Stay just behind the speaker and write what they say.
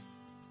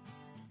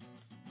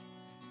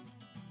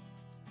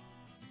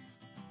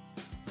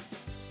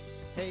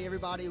Hey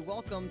everybody,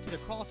 welcome to the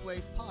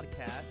Crossways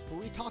podcast, where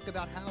we talk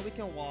about how we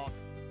can walk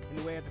in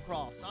the way of the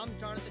cross. I'm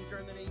Jonathan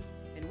Germany,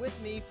 and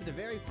with me for the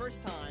very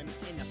first time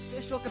in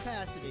official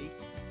capacity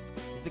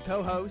is the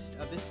co-host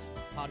of this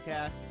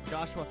podcast,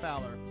 Joshua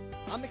Fowler.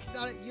 I'm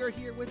excited you're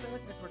here with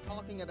us as we're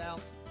talking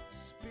about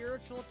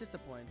spiritual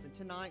disciplines, and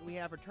tonight we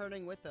have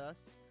returning with us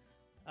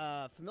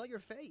a familiar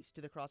face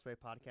to the Crossway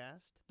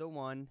podcast, the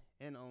one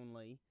and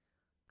only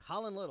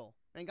Colin Little.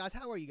 And guys,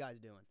 how are you guys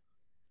doing?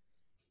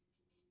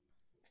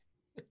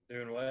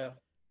 Doing well.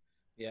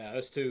 Yeah,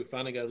 us too.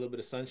 Finally got a little bit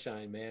of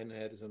sunshine, man.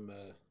 Had some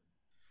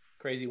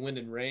crazy wind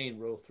and rain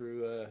roll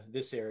through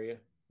this area,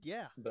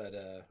 Yeah. but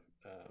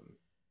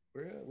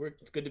we're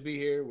it's good to be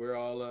here. We're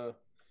all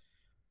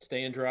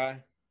staying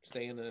dry,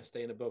 staying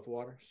above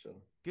water. So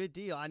Good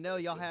deal. I know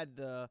that's y'all good. had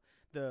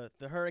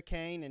the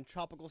hurricane and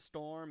tropical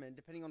storm, and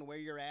depending on where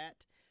you're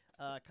at,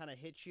 kind of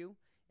hit you.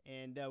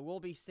 And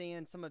we'll be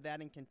seeing some of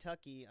that in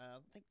Kentucky, I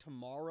think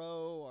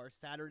tomorrow or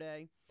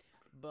Saturday.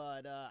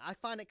 But I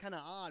find it kind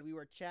of odd. We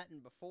were chatting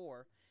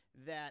before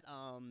that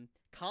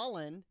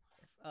Colin,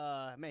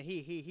 man,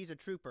 he's a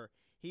trooper.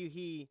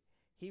 He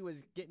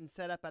was getting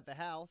set up at the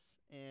house,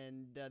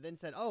 and then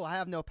said, "Oh, I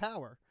have no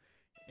power,"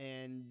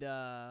 and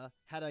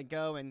had to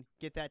go and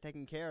get that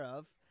taken care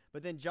of.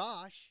 But then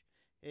Josh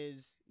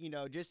is,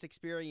 just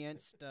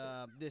experienced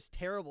this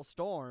terrible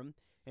storm,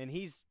 and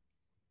he's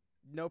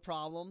no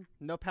problem,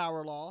 no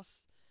power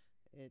loss.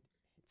 It's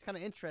kind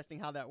of interesting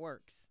how that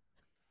works.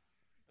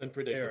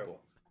 Unpredictable.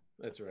 Terrible.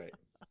 That's right.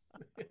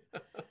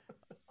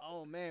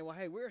 Oh man, well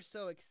hey, we're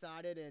so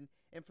excited, and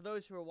for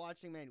those who are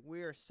watching, man,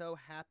 we are so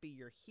happy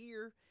you're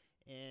here.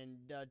 And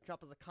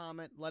drop us a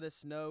comment, let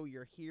us know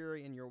you're here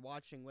and you're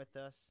watching with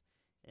us,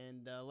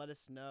 and let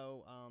us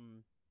know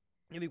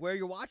maybe where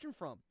you're watching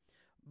from.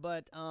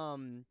 But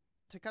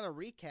to kind of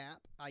recap,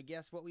 I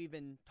guess what we've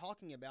been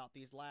talking about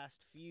these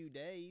last few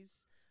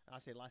days, I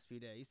say last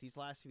few days, these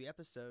last few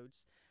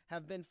episodes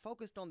have been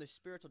focused on the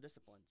spiritual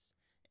disciplines,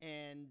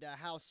 and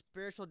how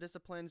spiritual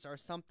disciplines are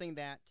something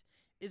that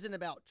isn't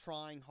about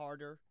trying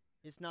harder.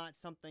 It's not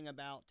something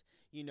about,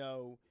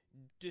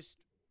 just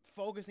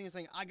focusing and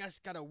saying, I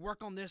just got to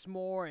work on this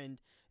more. And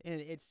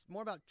it's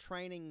more about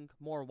training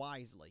more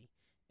wisely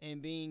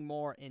and being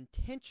more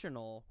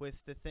intentional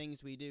with the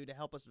things we do to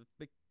help us,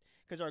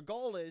 because our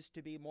goal is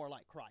to be more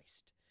like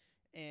Christ.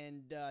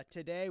 And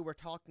today we're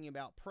talking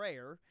about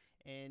prayer.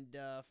 And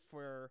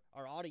for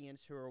our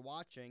audience who are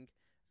watching,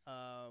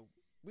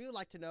 we would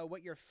like to know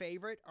what your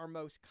favorite or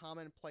most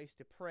common place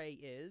to pray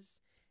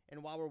is.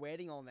 And while we're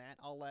waiting on that,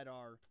 I'll let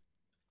our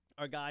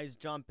guys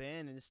jump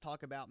in and just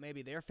talk about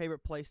maybe their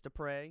favorite place to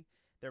pray,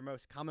 their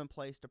most common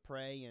place to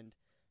pray, and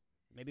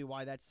maybe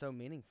why that's so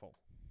meaningful.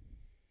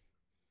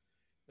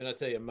 And I'll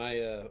tell you,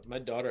 my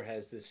daughter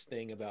has this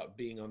thing about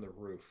being on the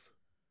roof.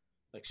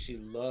 Like she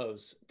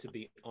loves to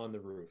be on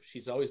the roof.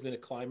 She's always been a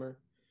climber.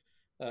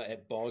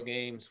 At ball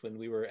games, when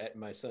we were at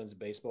my son's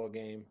baseball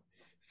game,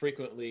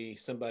 frequently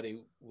somebody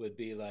would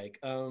be like,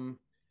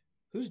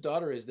 whose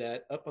daughter is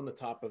that up on the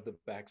top of the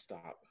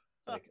backstop?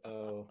 It's like,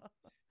 oh,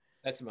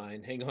 that's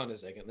mine. Hang on a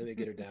second. Let me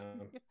get her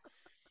down.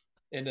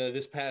 And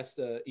this past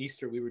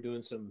Easter, we were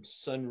doing some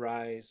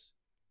sunrise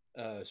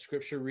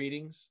scripture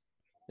readings.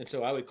 And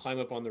so I would climb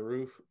up on the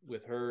roof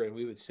with her and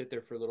we would sit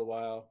there for a little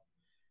while.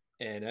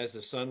 And as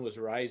the sun was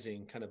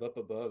rising, kind of up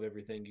above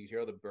everything, you hear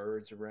all the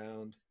birds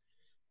around.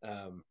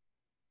 Um,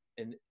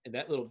 and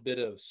that little bit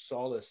of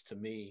solace to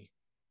me,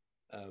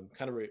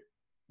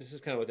 this is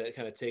kind of what that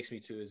kind of takes me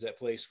to, is that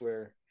place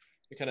where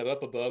you're kind of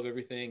up above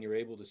everything. You're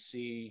able to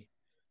see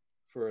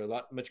for a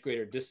lot much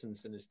greater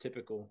distance than is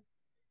typical.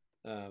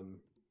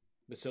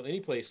 But so any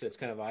place that's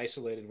kind of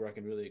isolated where I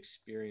can really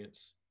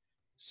experience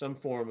some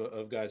form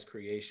of God's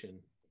creation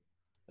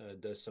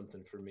does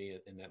something for me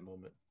in that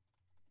moment.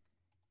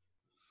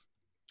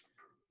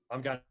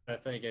 I'm kind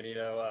of thinking,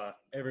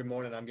 every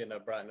morning I'm getting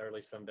up bright and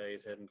early some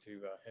days, heading to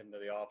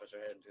the office or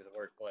heading to the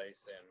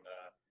workplace, and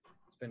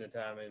spending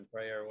time in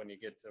prayer when you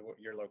get to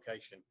your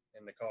location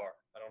in the car.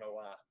 I don't know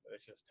why, but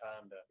it's just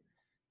time to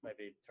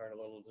maybe turn a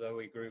little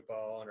Zoe group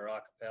on or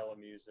a cappella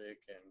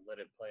music and let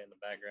it play in the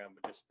background,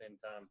 but just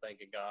spend time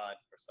thanking God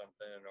for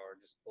something or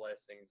just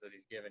blessings that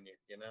He's given you.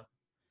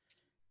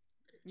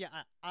 Yeah,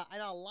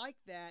 and I like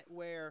that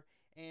where,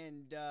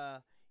 and I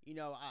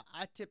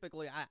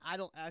typically I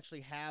don't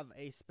actually have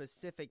a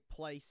specific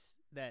place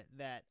that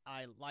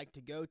I like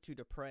to go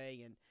to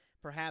pray, and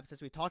perhaps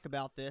as we talk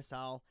about this,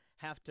 I'll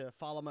have to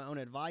follow my own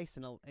advice,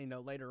 and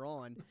later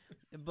on,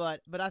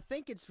 but I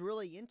think it's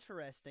really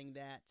interesting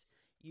that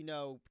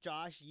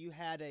Josh, you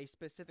had a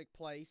specific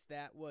place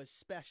that was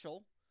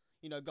special,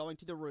 going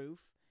to the roof,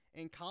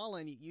 and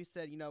Colin, you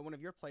said one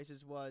of your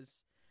places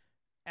was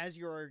as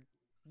you're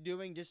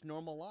doing just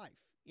normal life,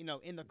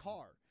 in the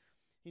car.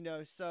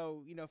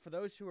 So, for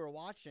those who are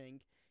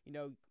watching,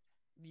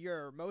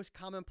 your most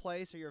common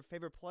place or your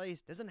favorite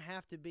place doesn't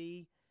have to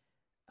be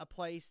a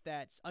place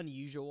that's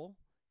unusual.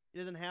 It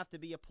doesn't have to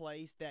be a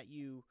place that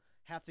you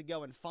have to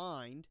go and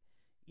find.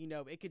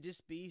 It could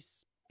just be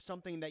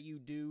something that you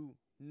do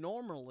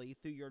normally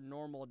through your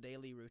normal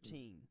daily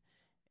routine.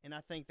 And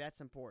I think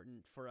that's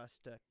important for us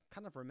to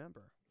kind of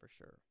remember for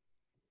sure.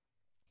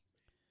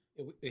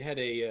 We had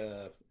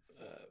a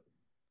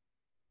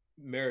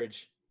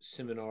marriage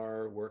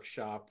seminar,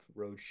 workshop,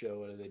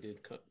 roadshow. They did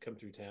come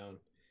through town.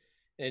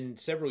 And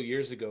several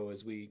years ago,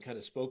 as we kind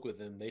of spoke with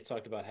them, they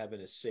talked about having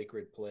a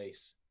sacred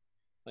place,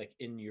 like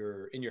in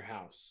your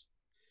house.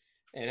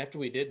 And after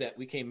we did that,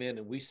 we came in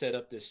and we set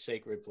up this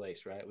sacred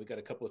place, right? We got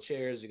a couple of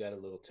chairs, we got a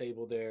little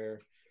table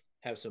there,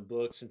 have some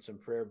books and some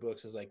prayer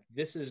books. It's like,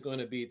 this is going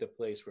to be the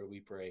place where we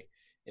pray.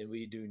 And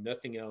we do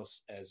nothing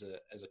else as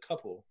a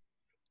couple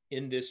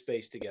in this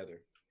space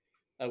together,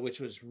 which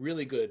was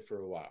really good for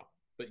a while.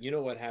 But you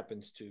know what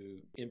happens to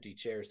empty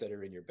chairs that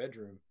are in your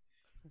bedroom?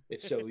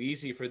 It's so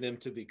easy for them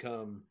to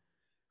become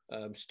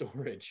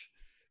storage,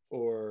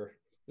 or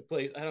the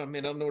place. I don't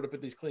know where to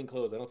put these clean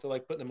clothes. I don't feel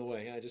like putting them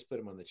away. I just put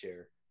them on the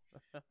chair.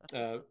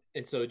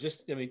 And so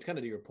kind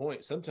of to your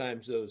point,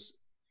 sometimes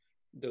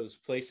those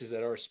places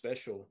that are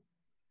special,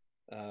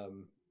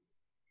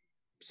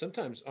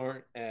 sometimes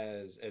aren't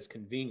as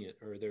convenient,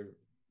 or they're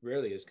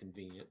rarely as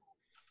convenient.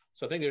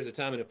 So I think there's a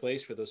time and a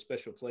place for those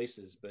special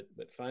places, but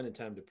finding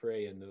time to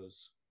pray in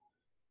those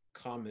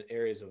common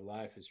areas of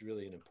life is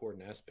really an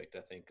important aspect,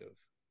 I think,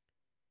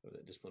 of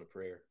the discipline of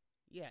prayer.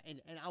 Yeah,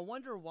 and I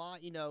wonder why,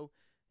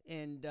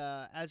 and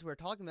as we're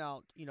talking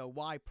about,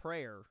 why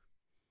prayer,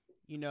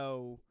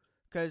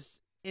 because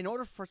in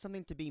order for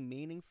something to be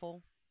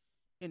meaningful,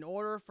 in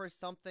order for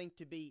something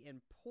to be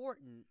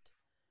important,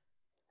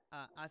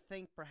 I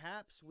think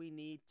perhaps we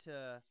need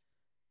to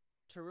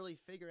really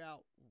figure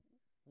out,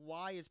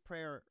 why is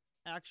prayer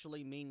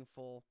actually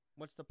meaningful?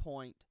 What's the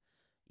point?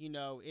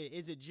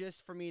 Is it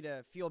just for me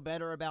to feel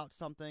better about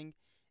something?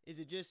 Is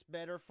it just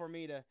better for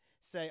me to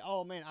say,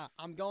 oh man,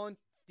 I'm going,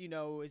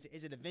 is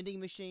it a vending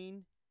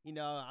machine?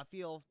 I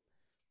feel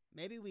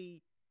maybe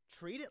we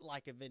treat it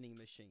like a vending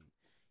machine.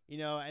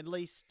 At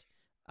least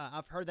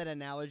I've heard that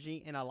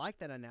analogy, and I like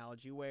that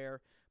analogy where,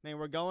 man,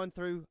 we're going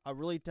through a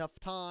really tough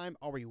time,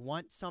 or we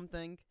want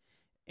something,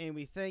 and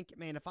we think,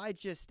 man, if I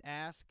just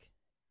ask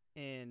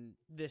in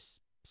this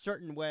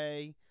certain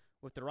way,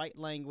 with the right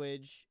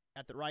language,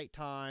 at the right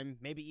time,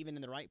 maybe even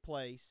in the right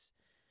place,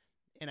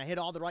 and I hit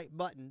all the right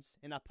buttons,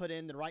 and I put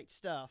in the right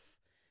stuff,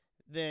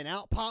 then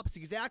out pops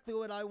exactly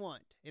what I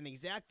want and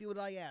exactly what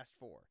I asked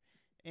for.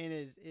 And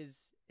is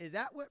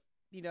that what,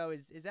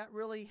 is that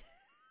really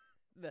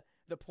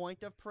the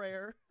point of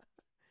prayer?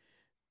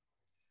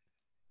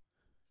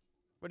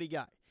 What do you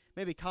got?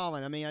 Maybe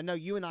Colin. I mean, I know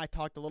you and I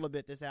talked a little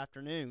bit this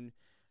afternoon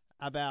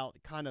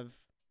about kind of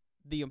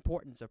the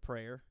importance of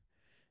prayer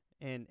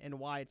and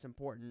why it's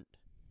important.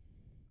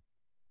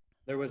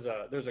 There's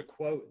a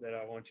quote that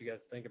I want you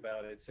guys to think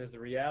about. It says, the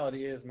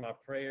reality is my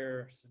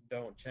prayers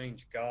don't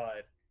change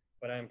God,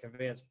 but I'm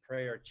convinced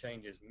prayer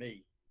changes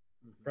me.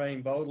 Mm-hmm.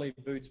 Praying boldly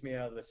boots me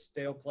out of the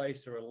stale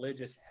place of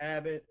religious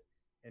habit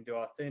into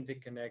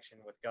authentic connection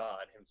with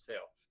God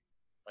himself.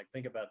 Like,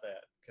 think about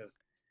that, because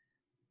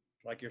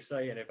like you're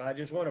saying, if I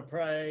just want to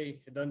pray,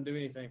 it doesn't do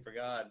anything for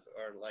God,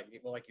 or like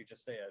you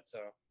just said. So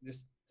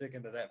just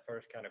sticking to that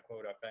first kind of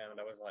quote I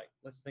found, I was like,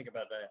 let's think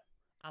about that.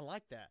 I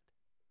like that.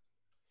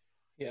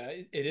 Yeah,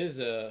 it is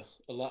a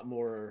lot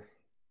more,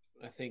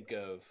 I think,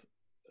 of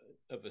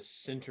a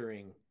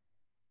centering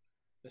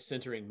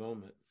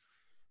moment.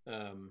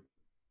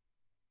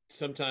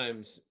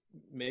 Sometimes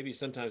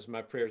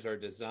my prayers are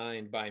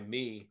designed by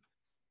me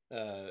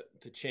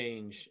to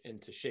change and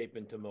to shape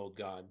and to mold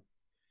God.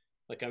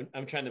 Like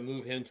I'm trying to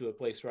move him to a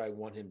place where I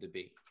want him to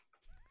be.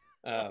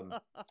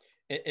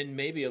 And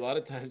maybe a lot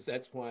of times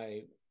that's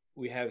why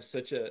we have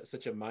such a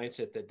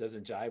mindset that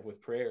doesn't jive with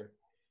prayer,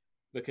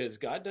 because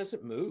God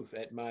doesn't move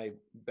at my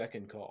beck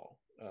and call.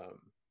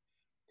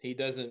 He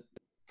doesn't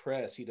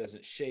press, he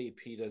doesn't shape,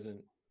 he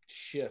doesn't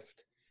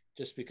shift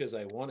just because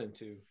I want him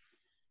to.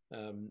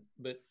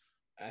 But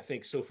I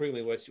think so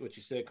frequently what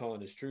you said,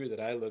 Colin, is true, that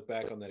I look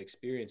back on that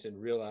experience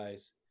and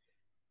realize,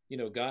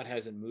 God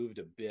hasn't moved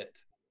a bit.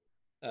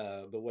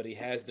 But what he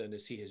has done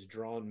is he has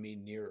drawn me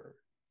nearer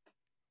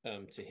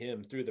to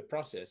him through the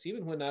process.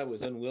 Even when I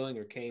was unwilling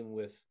or came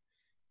with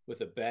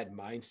a bad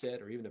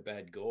mindset or even a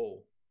bad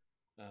goal,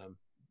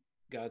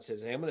 God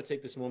says, hey, I'm going to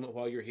take this moment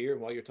while you're here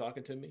and while you're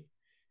talking to me,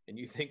 and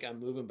you think I'm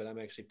moving, but I'm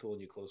actually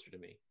pulling you closer to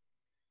me.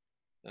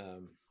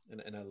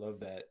 And I love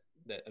that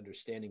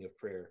understanding of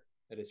prayer,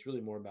 that it's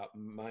really more about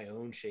my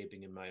own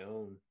shaping and my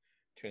own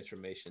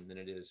transformation than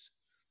it is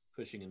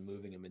pushing and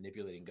moving and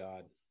manipulating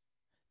God.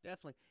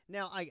 Definitely.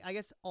 Now, I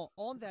guess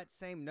on that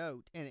same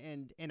note,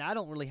 and I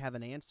don't really have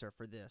an answer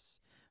for this,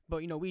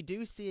 but we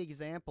do see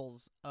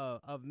examples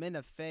of men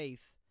of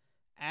faith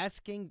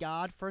asking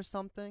God for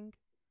something,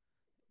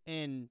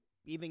 and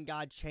even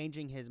God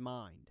changing his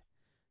mind,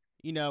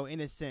 in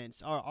a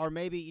sense, or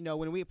maybe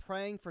when we're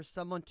praying for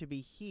someone to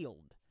be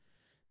healed,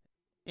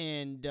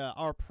 and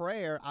our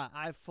prayer,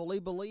 I fully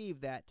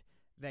believe that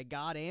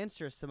God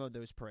answers some of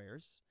those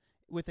prayers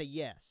with a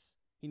yes.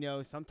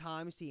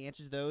 Sometimes he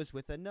answers those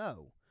with a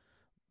no.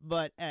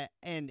 But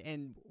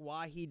and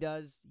why he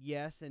does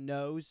yes and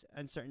no's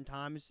in certain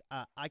times,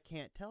 I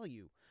can't tell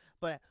you.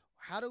 But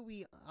how do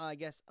we, I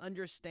guess,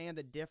 understand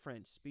the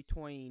difference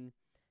between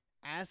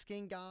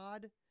asking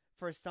God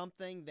for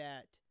something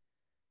that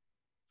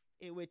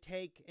it would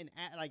take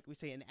like we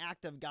say, an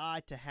act of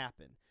God to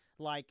happen.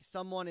 Like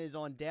someone is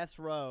on death's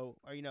row,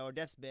 or or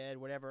death's bed,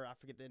 whatever. I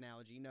forget the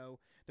analogy.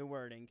 The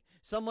wording.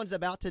 Someone's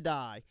about to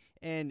die,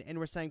 and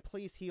we're saying,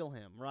 please heal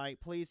him, right?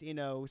 Please,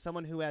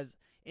 someone who has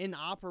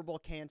inoperable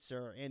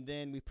cancer, and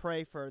then we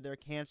pray for their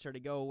cancer to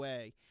go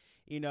away,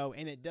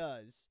 and it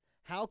does.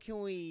 How can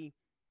we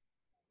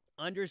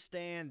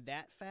understand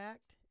that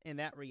fact and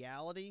that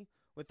reality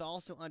with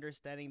also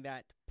understanding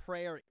that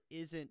prayer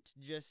isn't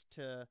just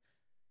to,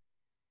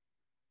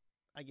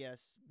 I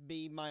guess,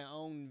 be my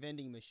own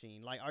vending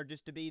machine, like, or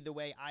just to be the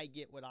way I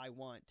get what I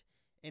want.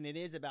 And it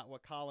is about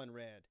what Colin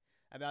read,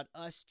 about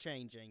us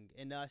changing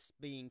and us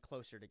being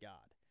closer to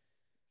God.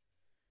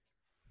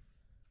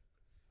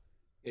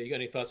 Yeah, you got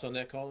any thoughts on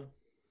that, Colin?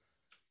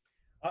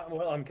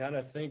 Well, I'm kind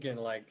of thinking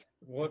like,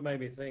 what made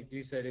me think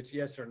you said it's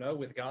yes or no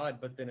with God,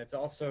 but then it's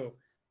also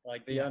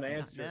like the Yeah, not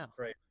unanswered now.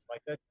 prayer.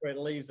 Like that's where it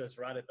leaves us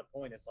right at the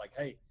point. It's like,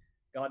 hey,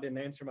 God didn't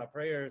answer my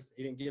prayers.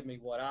 He didn't give me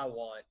what I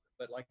want.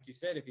 But like you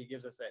said, if he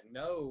gives us that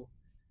no,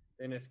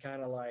 then it's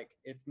kind of like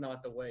it's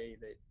not the way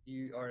that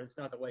it's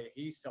not the way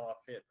he saw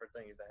fit for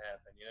things to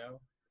happen,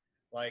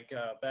 Like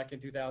back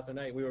in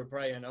 2008, we were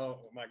praying.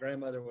 Oh, my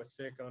grandmother was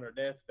sick on her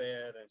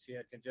deathbed and she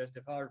had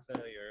congestive heart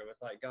failure. It was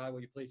like, God,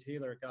 will you please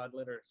heal her? God,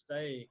 let her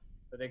stay.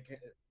 But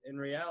in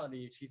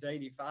reality, she's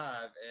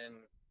 85 and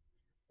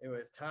it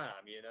was time.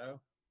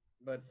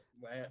 But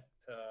at,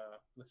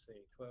 let's see,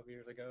 12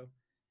 years ago,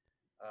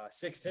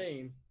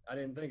 16, I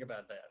didn't think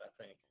about that,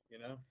 I think.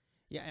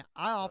 Yeah,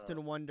 I Uh,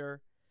 often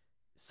wonder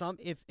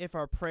if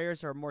our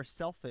prayers are more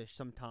selfish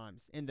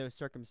sometimes in those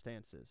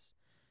circumstances.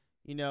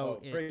 oh,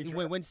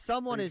 When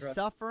someone is pre-trust.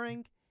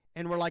 suffering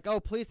and we're like, "Oh,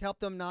 please help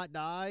them not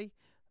die,"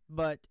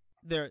 but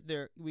they're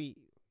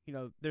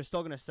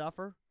still going to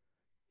suffer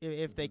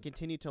if they Mhm.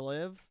 continue to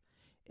live.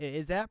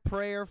 Is that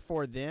prayer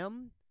for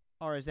them,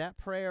 or is that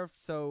prayer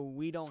so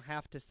we don't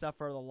have to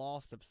suffer the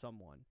loss of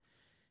someone?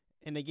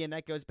 And again,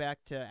 that goes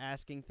back to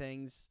asking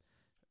things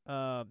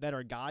that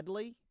are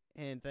godly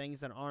and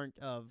things that aren't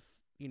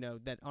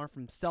that aren't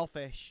from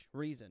selfish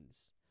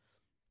reasons.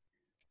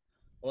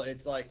 Well,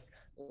 it's like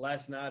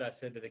last night I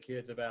said to the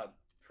kids about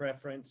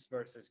preference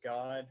versus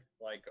God,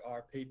 like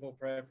our people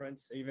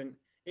preference. Even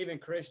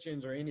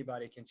Christians or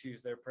anybody can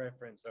choose their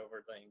preference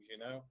over things.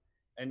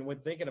 And when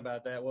thinking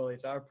about that, well,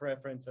 it's our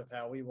preference of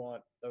how we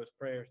want those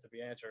prayers to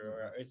be answered,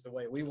 or it's the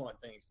way we want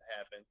things to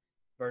happen,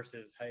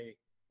 versus hey,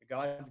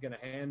 God's going to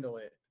handle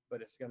it,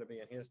 but it's going to be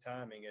in His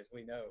timing, as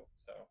we know.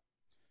 So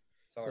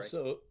Well, sorry.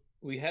 so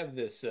we have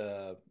this,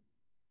 and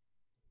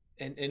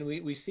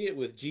we see it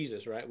with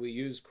Jesus, right? We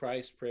use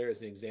Christ's prayer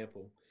as an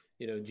example.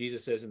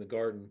 Jesus says in the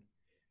garden,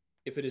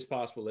 if it is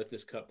possible, let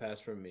this cup pass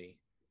from me,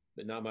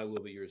 but not my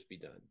will, but yours be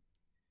done.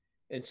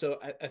 And so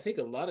I think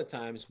a lot of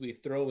times we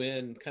throw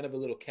in kind of a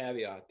little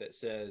caveat that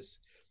says,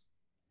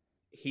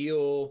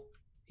 heal,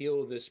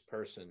 heal this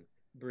person,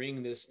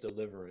 bring this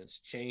deliverance,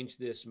 change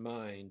this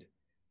mind,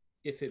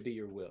 if it be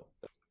your will.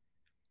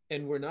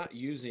 And we're not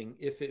using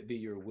if it be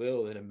your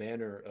will in a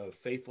manner of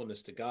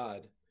faithfulness to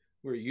God.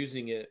 We're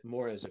using it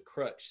more as a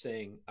crutch,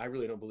 saying, I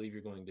really don't believe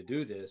you're going to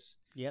do this.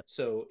 Yep.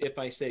 So if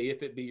I say,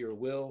 if it be your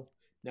will,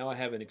 now I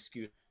have an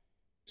excuse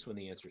when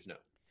the answer is no.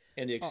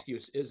 And the Oh,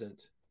 excuse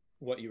isn't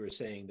what you were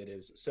saying, that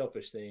is a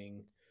selfish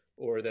thing,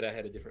 or that I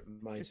had a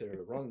different mindset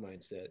or a wrong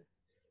mindset.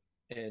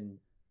 And,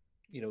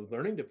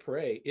 learning to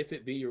pray, if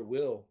it be your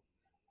will,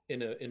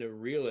 in a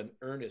real and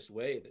earnest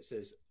way that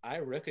says, I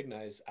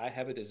recognize I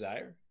have a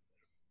desire,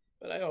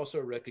 but I also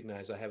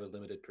recognize I have a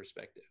limited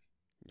perspective.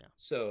 yeah.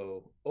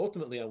 So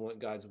ultimately, I want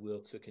God's will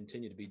to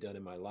continue to be done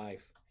in my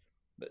life,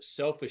 but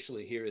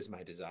selfishly, here is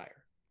my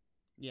desire.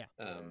 Yeah.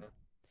 Um,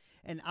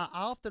 And I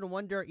often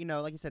wonder,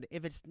 like you said,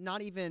 if it's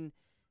not even,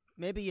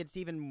 maybe it's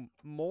even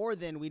more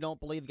than we don't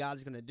believe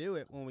God's going to do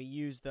it when we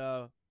use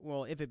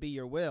well, if it be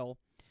your will.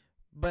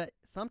 But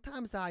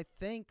sometimes I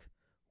think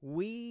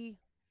we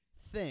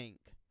think,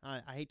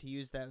 I hate to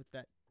use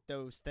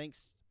those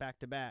thinks back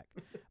to back,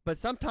 but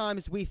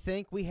sometimes we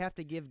think we have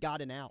to give God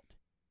an out.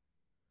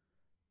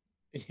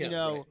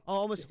 yeah, right.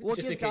 Almost we'll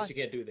Just give in case God, you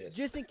can't do this.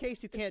 just in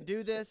case you can't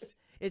do this.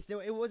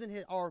 It wasn't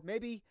his, or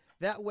maybe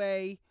that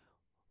way,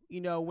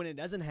 when it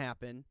doesn't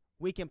happen,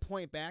 we can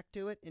point back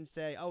to it and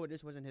say, oh, it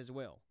just wasn't his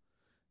will.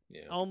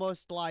 Yeah.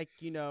 Almost like,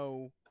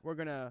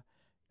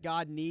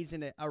 God needs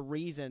a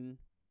reason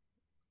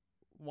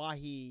why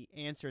he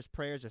answers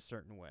prayers a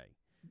certain way.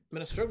 I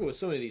mean, I struggle with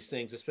some of these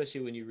things,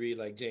 especially when you read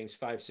like James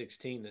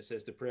 5:16 that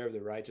says, the prayer of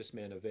the righteous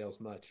man avails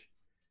much,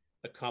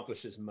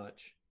 accomplishes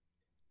much.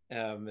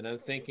 And I'm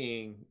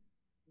thinking,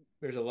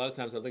 there's a lot of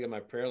times I look at my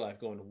prayer life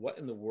going, what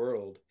in the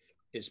world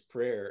is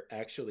prayer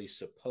actually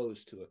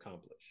supposed to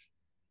accomplish?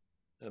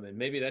 I mean,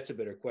 maybe that's a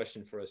better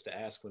question for us to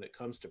ask when it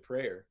comes to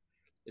prayer,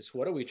 is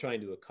what are we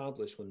trying to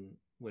accomplish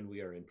when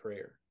we are in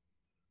prayer?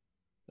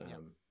 Yeah.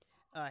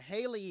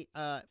 Haley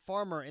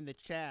Farmer in the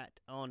chat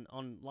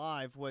on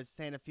live was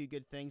saying a few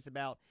good things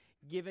about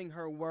giving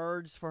her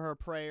words for her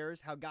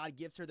prayers, how God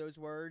gives her those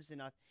words,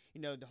 and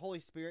the Holy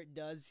Spirit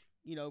does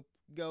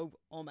go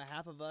on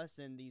behalf of us,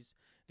 and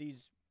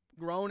these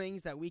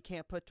groanings that we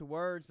can't put to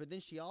words. But then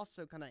she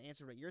also kind of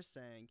answered what you're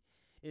saying,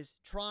 is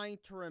trying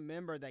to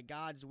remember that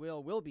God's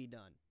will be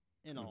done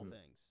in all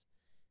things.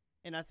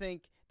 And I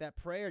think that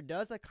prayer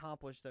does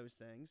accomplish those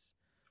things.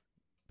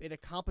 It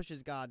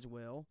accomplishes God's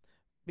will,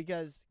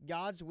 because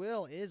God's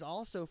will is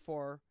also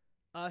for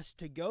us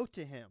to go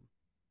to him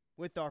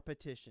with our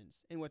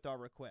petitions and with our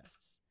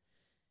requests.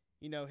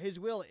 His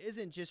will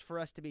isn't just for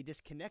us to be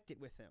disconnected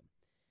with him.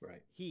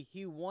 Right.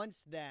 He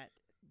wants that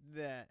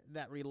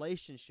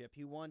relationship.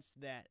 He wants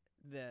that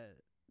the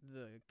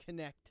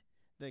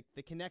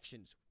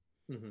connections.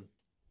 Mm-hmm.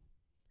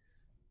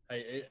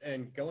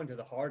 And going to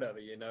the heart of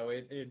it,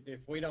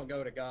 if we don't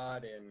go to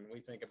God and we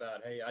think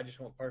about, hey, I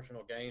just want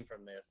personal gain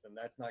from this, then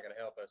that's not going to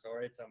help us,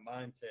 or it's a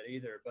mindset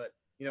either. But,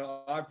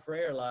 our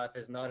prayer life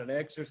is not an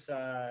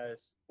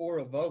exercise or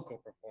a vocal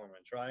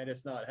performance, right?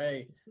 It's not,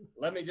 hey,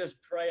 let me just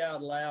pray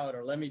out loud,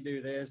 or let me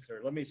do this,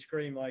 or let me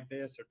scream like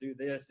this, or do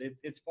this.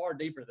 It's far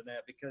deeper than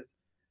that, because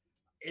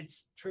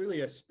it's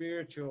truly a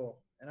spiritual,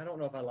 and I don't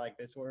know if I like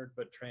this word,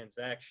 but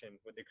transaction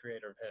with the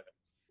creator of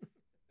heaven.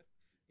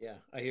 Yeah,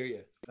 I hear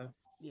you.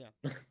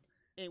 Yeah.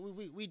 And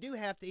we do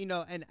have to,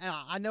 and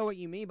I know what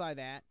you mean by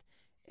that,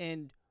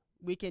 and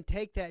we can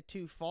take that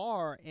too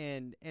far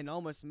and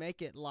almost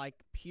make it like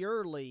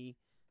purely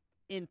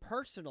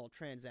impersonal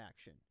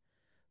transaction.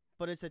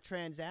 But it's a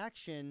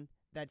transaction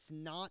that's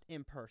not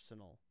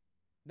impersonal.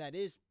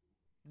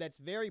 That's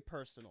very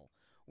personal,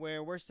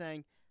 where we're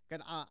saying,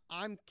 God,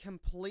 I'm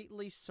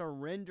completely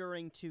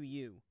surrendering to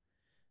you.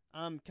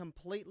 I'm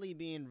completely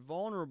being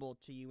vulnerable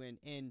to you,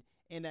 in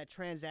that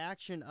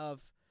transaction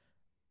of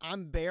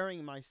I'm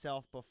bearing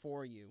myself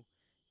before you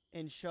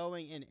and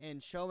showing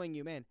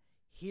you, man,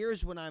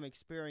 here's what I'm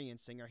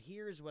experiencing, or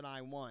here's what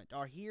I want,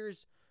 or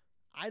here's,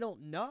 I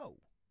don't know,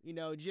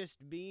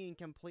 just being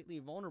completely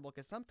vulnerable.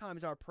 Because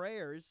sometimes our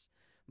prayers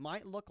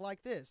might look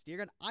like this: Dear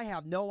God, I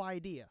have no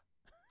idea,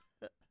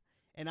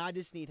 and I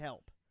just need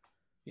help.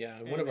 Yeah,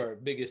 and one of our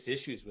biggest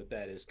issues with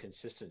that is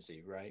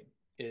consistency, right?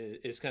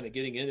 Is kind of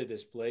getting into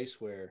this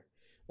place where,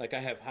 like, I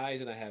have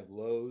highs and I have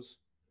lows,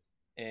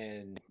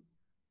 and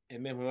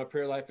man, when my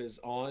prayer life is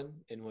on,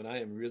 and when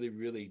I am really,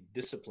 really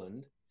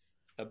disciplined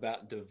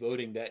about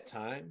devoting that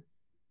time,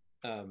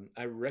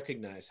 I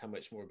recognize how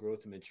much more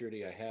growth and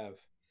maturity I have.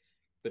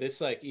 But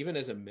it's like, even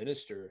as a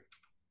minister,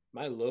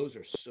 my lows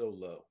are so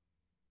low.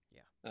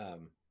 Yeah.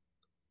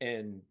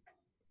 And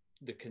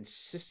the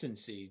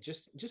consistency,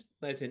 just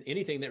as in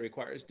anything that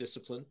requires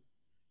discipline,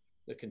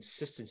 the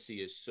consistency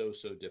is so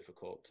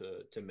difficult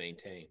to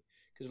maintain,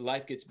 because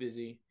life gets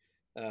busy.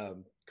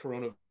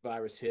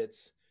 Coronavirus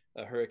hits.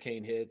 A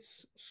hurricane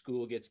hits,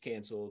 school gets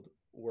canceled,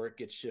 work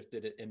gets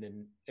shifted, and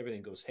then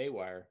everything goes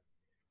haywire.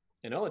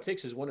 And all it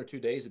takes is 1 or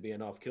 2 days of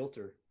being off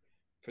kilter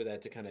for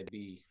that to kind of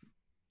be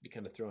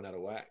kind of thrown out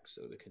of whack.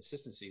 So the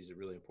consistency is a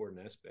really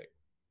important aspect.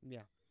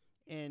 Yeah.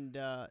 And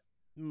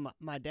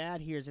my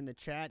dad here is in the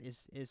chat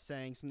is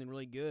saying something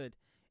really good.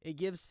 It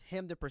gives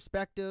him the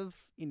perspective,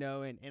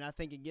 and I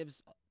think it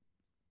gives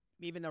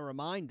even a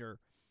reminder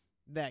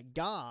that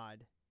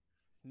God,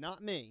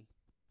 not me,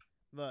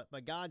 but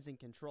God's in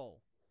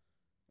control.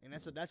 And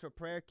that's what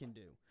prayer can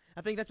do. I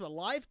think that's what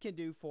life can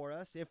do for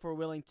us if we're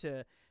willing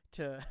to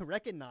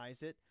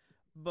recognize it.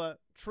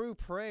 But true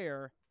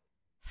prayer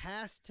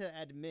has to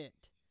admit,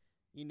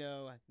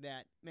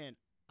 that, man,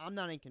 I'm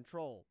not in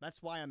control.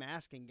 That's why I'm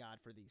asking God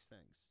for these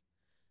things.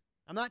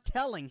 I'm not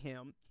telling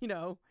him,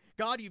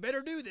 God, you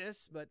better do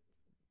this. But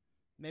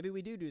maybe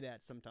we do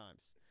that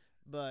sometimes.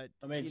 But,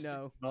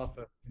 off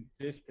of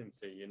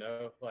consistency,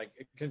 like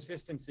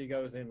consistency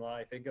goes in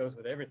life. It goes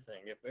with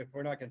everything. If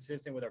we're not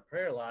consistent with our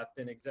prayer life,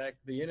 then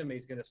the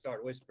enemy's going to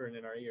start whispering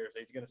in our ears.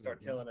 He's going to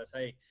start telling us,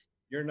 hey,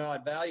 you're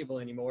not valuable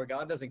anymore.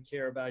 God doesn't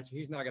care about you.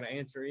 He's not going to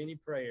answer any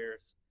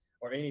prayers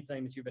or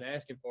anything that you've been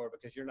asking for,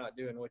 because you're not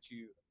doing what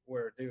you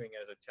were doing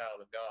as a child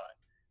of God.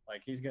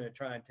 Like, he's going to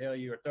try and tell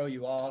you or throw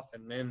you off.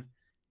 And then,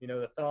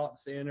 the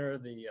thoughts enter,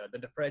 the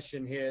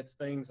depression hits,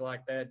 things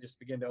like that just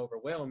begin to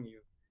overwhelm you.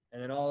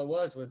 And then all it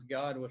was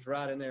God was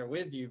right in there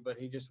with you, but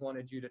he just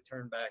wanted you to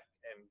turn back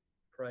and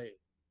pray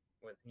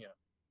with,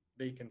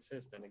 be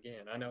consistent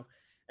again. I know.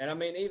 And I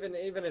mean,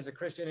 even as a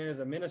Christian and as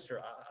a minister,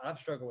 I've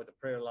struggled with the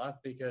prayer life,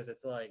 because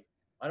it's like,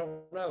 I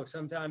don't know.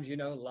 Sometimes,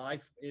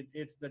 life,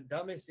 it's the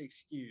dumbest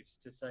excuse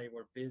to say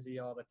we're busy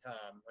all the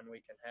time when we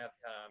can have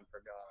time for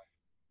God.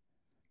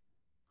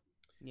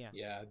 Yeah.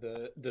 Yeah.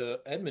 The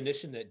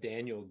admonition that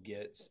Daniel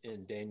gets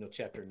in Daniel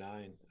chapter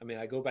 9. I mean,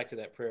 I go back to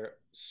that prayer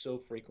so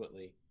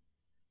frequently.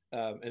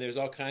 And there's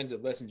all kinds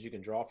of lessons you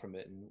can draw from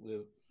it, and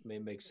we may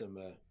make some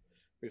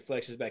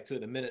reflections back to it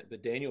in a minute.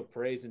 But Daniel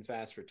prays and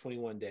fasts for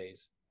 21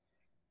 days,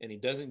 and he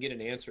doesn't get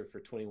an answer for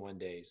 21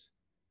 days.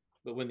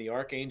 But when the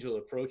archangel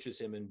approaches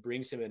him and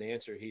brings him an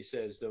answer, he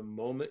says, the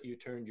moment you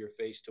turned your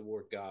face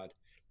toward God,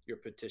 your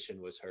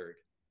petition was heard.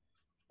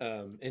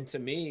 And to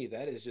me,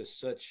 that is just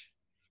such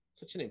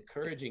an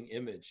encouraging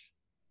image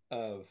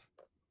of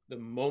the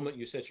moment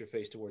you set your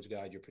face towards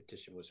God, your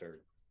petition was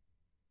heard.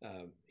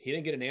 He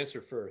didn't get an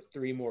answer for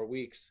 3 more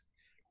weeks,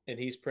 and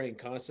he's praying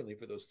constantly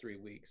for those 3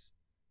 weeks.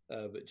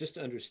 But just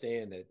to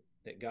understand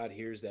that God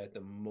hears that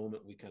the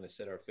moment we kind of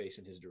set our face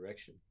in His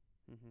direction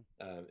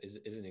is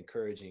an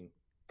encouraging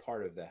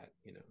part of that,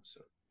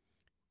 So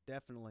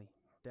Definitely,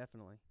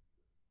 definitely.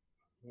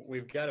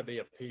 We've got to be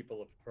a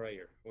people of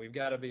prayer. We've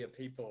got to be a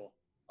people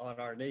on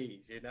our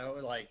knees.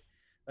 Like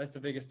that's the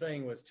biggest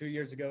thing. Was 2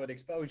 years ago at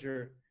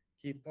Exposure,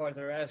 Keith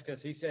Parther asked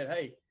us. He said,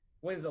 "Hey,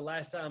 when's the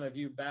last time have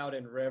you bowed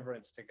in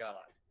reverence to God?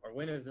 Or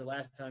when is the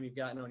last time you've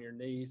gotten on your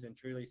knees and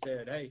truly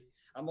said, hey,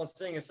 I'm going to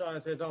sing a song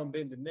that says, on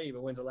bend the knee,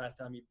 but when's the last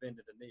time you've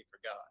bended the knee for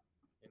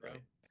God?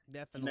 Right.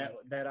 Definitely.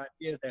 And that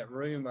idea, that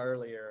room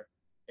earlier,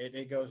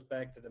 it goes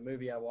back to the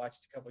movie I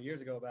watched a couple of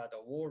years ago about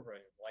the war room.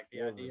 Like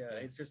the idea,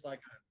 it's just like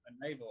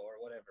a naval or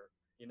whatever.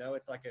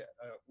 It's like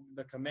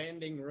the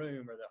commanding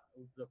room or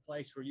the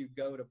place where you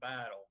go to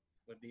battle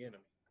with the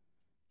enemy.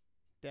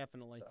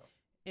 Definitely. So.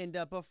 And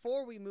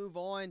before we move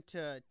on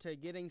to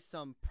getting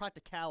some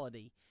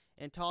practicality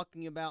and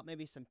talking about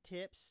maybe some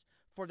tips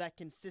for that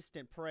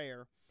consistent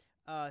prayer,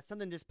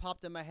 something just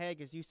popped in my head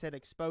because you said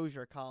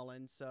exposure,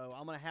 Colin. So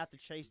I'm going to have to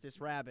chase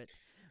this rabbit.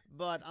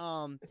 But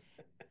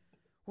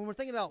when we're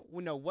thinking about,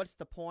 what's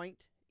the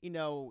point?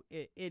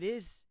 It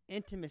is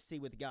intimacy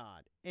with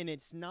God, and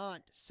it's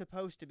not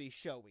supposed to be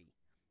showy.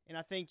 And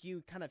I think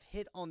you kind of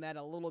hit on that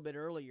a little bit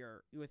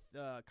earlier with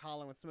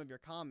Colin, with some of your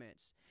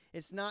comments.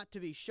 It's not to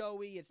be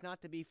showy. It's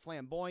not to be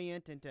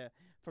flamboyant and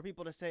for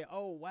people to say,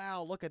 oh,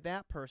 wow, look at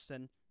that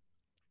person.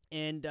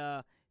 And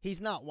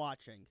he's not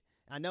watching.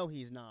 I know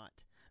he's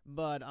not.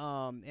 But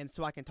and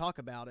so I can talk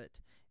about it.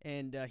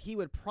 And he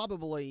would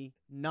probably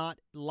not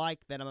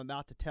like that I'm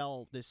about to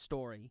tell this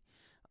story.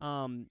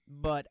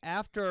 But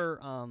after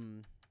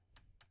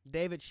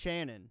David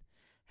Shannon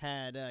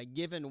had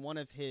given one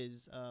of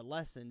his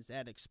lessons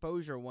at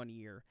Exposure one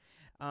year.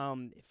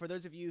 For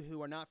those of you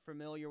who are not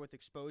familiar with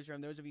Exposure,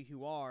 and those of you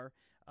who are,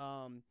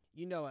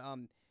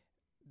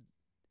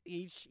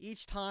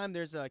 each time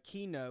there's a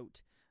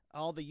keynote,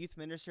 all the youth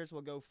ministers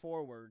will go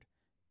forward.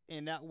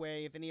 And that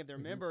way, if any of their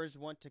members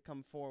want to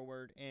come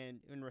forward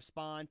and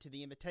respond to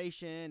the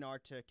invitation or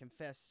to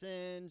confess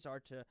sins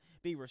or to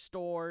be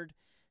restored,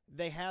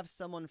 they have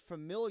someone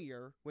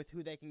familiar with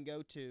who they can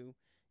go to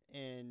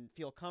and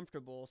feel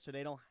comfortable so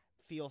they don't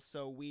feel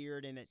so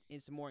weird, and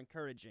it's more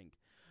encouraging.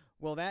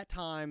 Well, that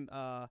time,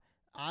 I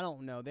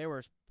don't know, there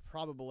was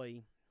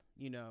probably,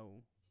 and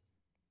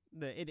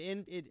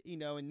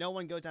no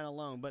one goes down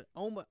alone, but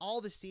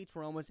all the seats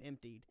were almost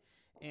emptied,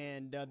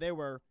 and there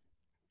were,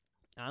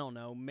 I don't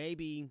know,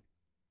 maybe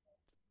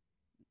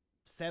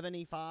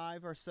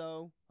 75 or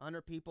so,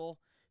 100 people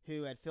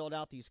who had filled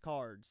out these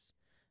cards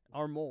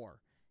or more,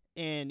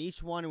 and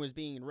each one was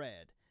being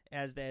read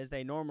as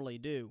they normally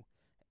do.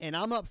 And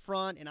I'm up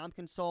front, and I'm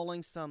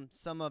consoling some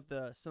of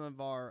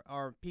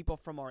our people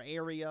from our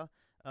area.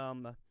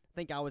 I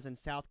think I was in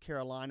South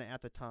Carolina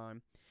at the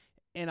time.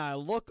 And I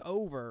look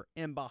over,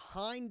 and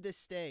behind the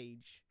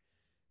stage,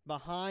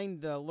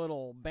 behind the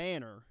little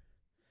banner,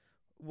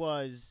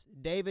 was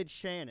David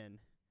Shannon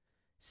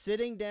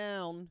sitting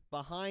down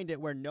behind it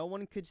where no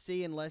one could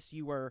see unless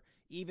you were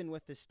even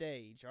with the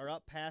stage or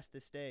up past the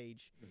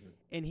stage.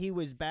 And he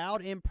was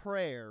bowed in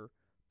prayer,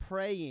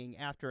 praying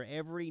after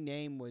every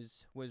name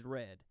was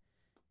read.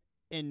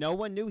 And no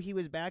one knew he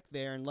was back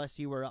there unless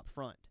you were up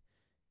front.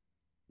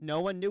 No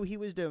one knew he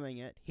was doing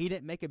it. He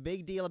didn't make a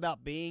big deal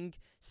about being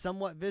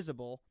somewhat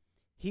visible.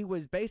 He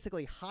was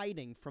basically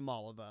hiding from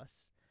all of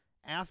us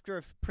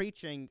after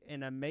preaching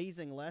an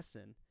amazing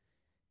lesson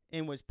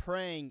and was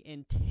praying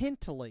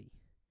intently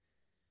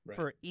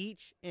for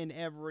each and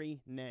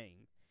every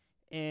name.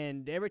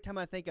 And every time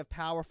I think of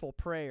powerful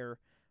prayer,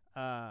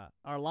 or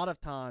a lot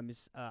of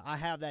times I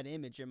have that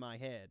image in my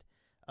head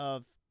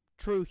of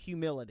true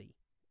humility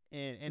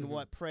and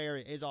what prayer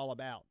is all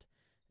about,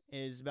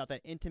 is about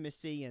that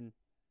intimacy and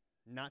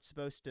not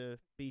supposed to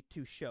be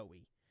too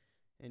showy.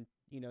 And,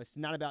 it's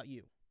not about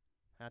you.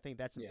 I think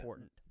that's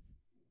important.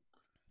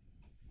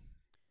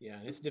 Yeah,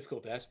 and it's a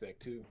difficult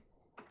aspect too,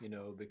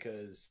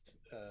 because,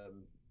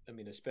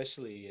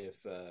 especially if,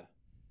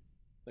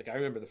 I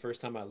remember the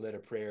first time I led a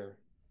prayer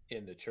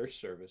in the church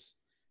service,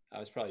 I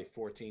was probably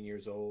 14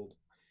 years old,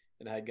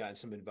 and I had gotten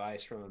some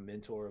advice from a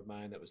mentor of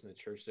mine that was in the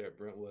church there at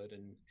Brentwood,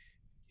 and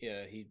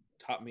he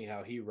taught me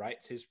how he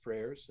writes his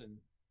prayers and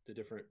the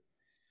different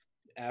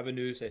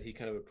avenues that he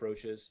kind of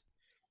approaches.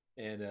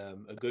 And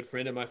a good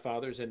friend of my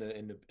father's and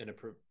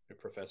a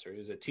professor, he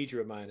was a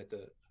teacher of mine at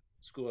the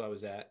school I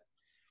was at.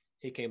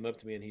 He came up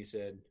to me and he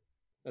said,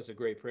 "That's a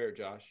great prayer,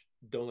 Josh.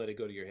 Don't let it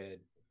go to your head."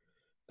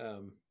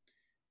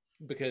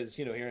 Because,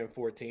 here I'm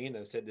 14,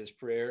 I've said this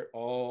prayer,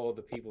 all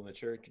the people in the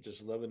church are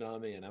just loving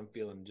on me, and I'm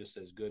feeling just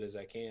as good as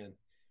I can.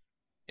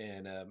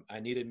 And I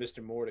needed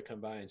Mr. Moore to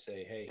come by and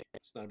say, "Hey,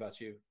 it's not about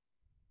you.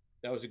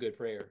 That was a good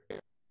prayer,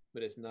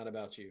 but it's not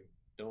about you.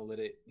 Don't let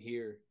it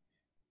here,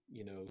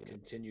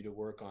 continue to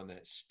work on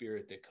that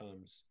spirit that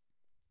comes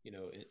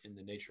in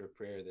the nature of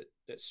prayer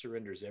that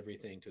surrenders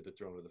everything to the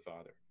throne of the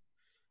Father.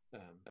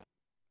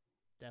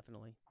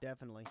 Definitely,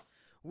 definitely.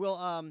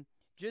 Well,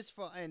 just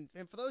for and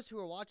for those who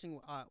are watching,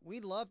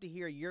 we'd love to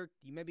hear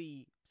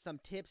maybe some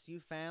tips you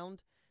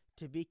found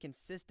to be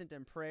consistent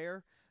in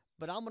prayer.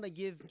 But I'm gonna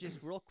give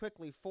just real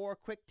quickly 4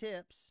 quick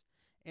tips,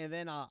 and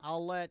then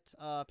I'll let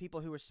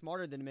people who are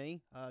smarter than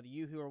me,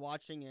 you who are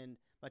watching, and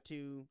my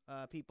 2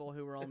 people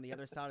who are on the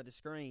other side of the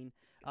screen,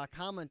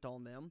 comment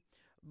on them.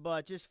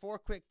 But just 4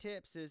 quick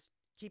tips is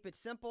keep it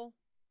simple,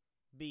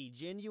 be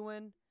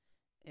genuine,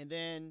 and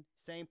then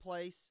same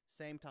place,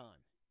 same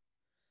time.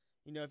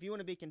 If you want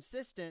to be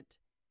consistent,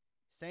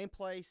 same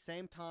place,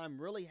 same time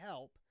really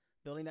help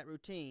building that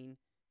routine.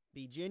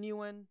 Be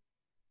genuine,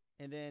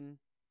 and then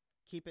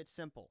keep it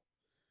simple.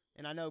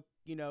 And I know,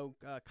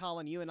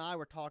 Colin, you and I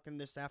were talking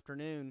this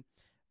afternoon,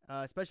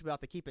 especially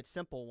about the keep it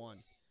simple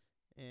one.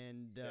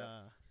 And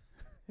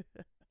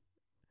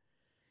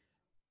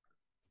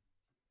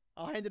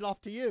I'll hand it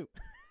off to you.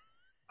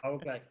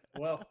 Okay.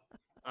 Well,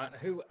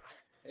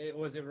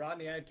 was it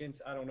Rodney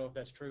Atkins? I don't know if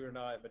that's true or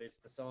not, but it's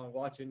the song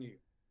 "Watching You."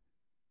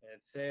 And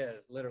it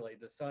says literally,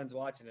 the son's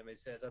watching him. It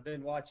says, "I've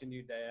been watching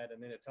you, Dad,"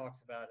 and then it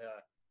talks about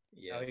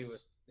how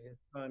his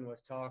son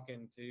was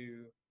talking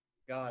to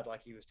God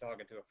like he was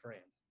talking to a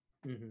friend.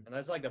 Mm-hmm. And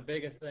that's like the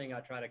biggest thing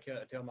I try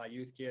to tell my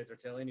youth kids or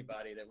tell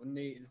anybody that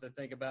needs to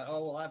think about,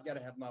 oh, well, I've got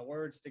to have my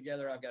words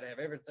together. I've got to have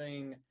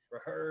everything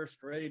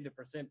rehearsed, ready to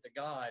present to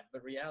God.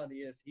 But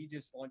reality is he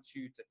just wants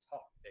you to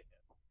talk to him.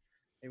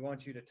 He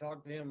wants you to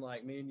talk to him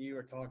like me and you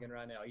are talking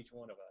right now, each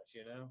one of us,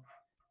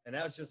 And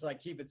that was just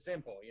like, keep it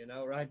simple,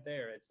 right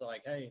there. It's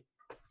like, hey,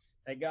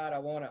 God, I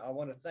want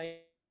to thank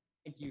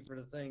you for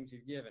the things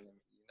you've given me,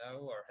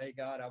 or hey,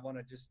 God, I want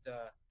to just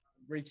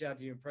reach out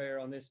to you in prayer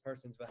on this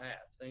person's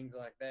behalf, things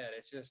like that.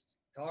 It's just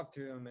talk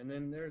to him. And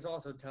then there's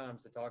also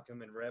times to talk to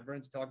him in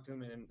reverence, talk to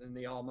him in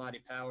the almighty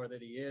power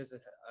that he is.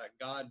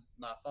 God,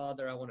 my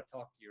Father, I want to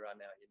talk to you right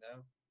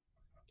now,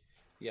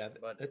 Yeah,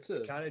 but that's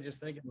kind of just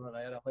thinking about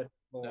that.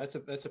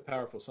 That's a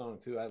powerful song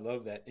too. I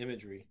love that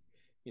imagery.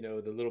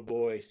 The little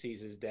boy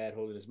sees his dad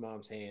holding his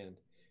mom's hand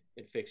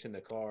and fixing the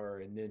car,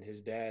 and then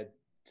his dad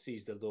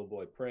sees the little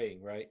boy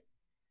praying, right?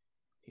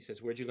 He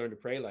says, "Where'd you learn to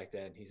pray like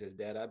that?" And he says,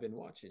 "Dad, I've been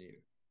watching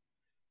you."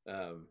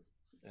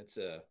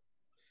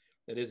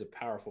 That is a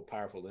powerful,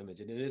 powerful image,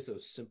 and it is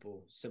those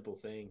simple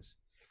things.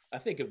 I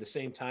think of the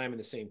same time in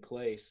the same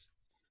place.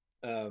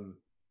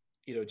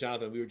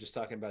 Jonathan, we were just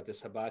talking about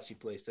this hibachi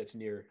place that's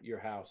near your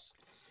house.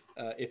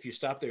 If you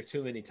stop there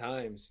too many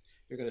times,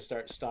 you're going to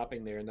start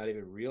stopping there and not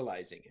even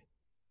realizing it.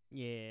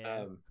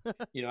 Yeah.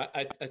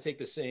 I take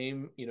the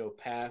same,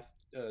 path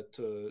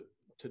to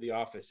the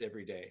office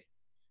every day,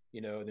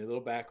 in the little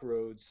back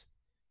roads.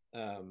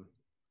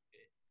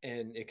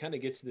 And it kind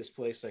of gets to this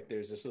place, like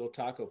there's this little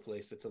taco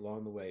place that's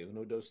along the way,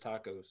 Uno Dos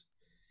Tacos.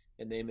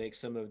 And they make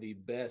some of the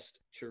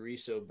best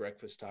chorizo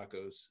breakfast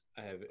tacos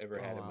I have ever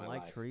had in my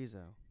life. I like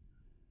chorizo.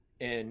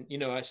 And,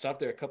 I stopped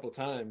there a couple of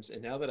times.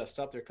 And now that I've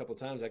stopped there a couple of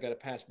times, I got to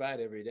pass by it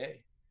every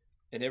day.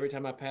 And every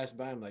time I pass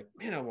by, I'm like,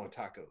 man, I want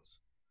tacos.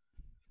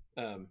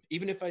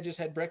 Even if I just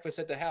had breakfast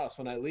at the house,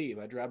 when I leave,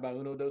 I drive by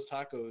Uno Dos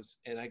Tacos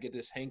and I get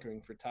this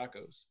hankering for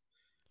tacos.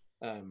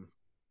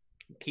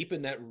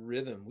 Keeping that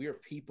rhythm. We are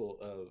people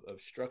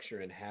of structure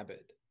and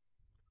habit.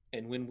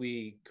 And when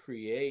we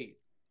create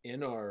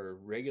in our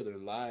regular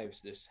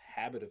lives this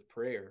habit of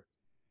prayer,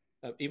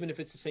 even if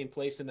it's the same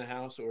place in the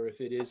house, or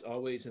if it is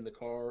always in the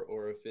car,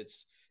 or if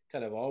it's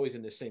kind of always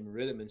in the same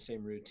rhythm and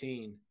same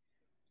routine,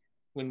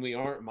 when we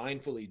aren't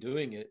mindfully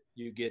doing it,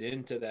 you get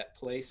into that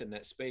place and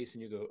that space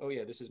and you go, oh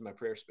yeah, this is my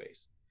prayer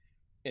space.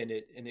 And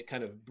it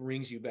kind of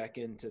brings you back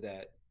into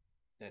that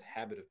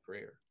habit of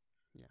prayer.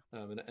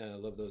 Yeah. And I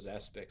love those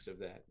aspects of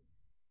that.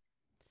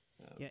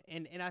 Yeah.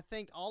 And I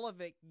think all of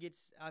it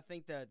gets, I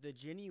think the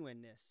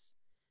genuineness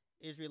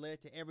is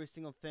related to every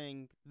single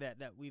thing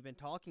that we've been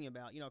talking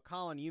about.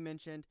 Colin, you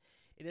mentioned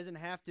it doesn't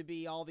have to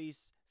be all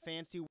these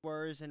fancy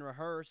words and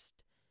rehearsed,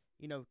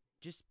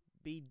 just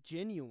be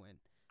genuine.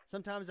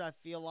 Sometimes I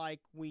feel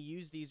like we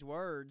use these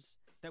words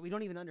that we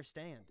don't even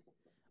understand,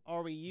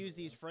 or we use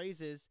these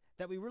phrases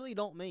that we really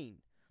don't mean,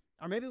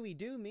 or maybe we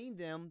do mean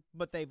them,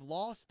 but they've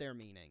lost their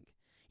meaning.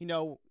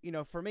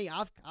 For me,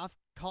 I've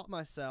caught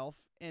myself,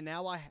 and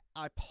now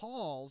I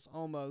pause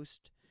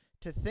almost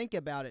to think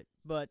about it,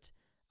 but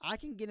I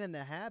can get in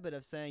the habit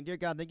of saying, "Dear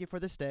God, thank you for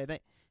this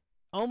day."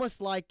 Almost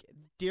like,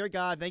 "Dear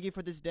God, thank you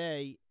for this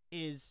day"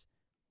 is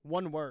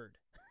one word.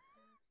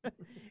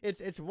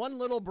 It's one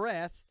little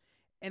breath,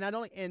 and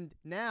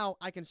now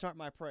I can start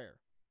my prayer.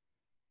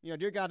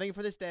 Dear God, thank you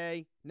for this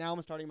day. Now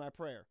I'm starting my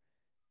prayer.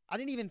 I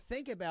didn't even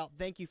think about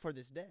thank you for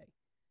this day.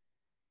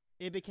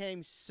 It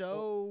became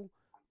so,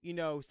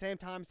 same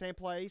time, same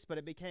place, but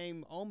it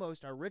became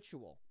almost a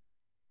ritual.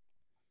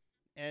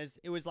 As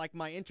it was like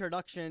my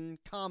introduction,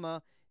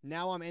 comma,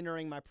 now I'm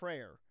entering my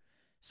prayer.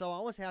 So I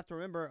always have to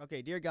remember,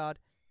 okay, dear God,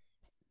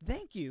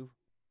 thank you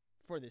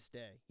for this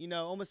day.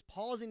 Almost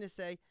pausing to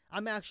say,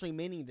 I'm actually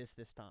meaning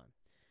this time.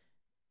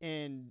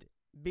 And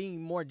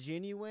being more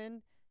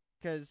genuine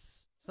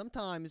Because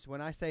sometimes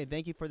when I say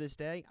thank you for this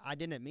day, I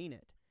didn't mean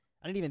it.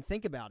 I didn't even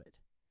think about it.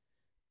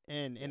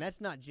 And that's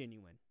not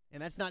genuine.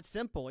 And that's not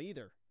simple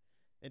either.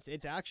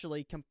 It's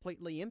actually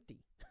completely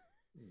empty.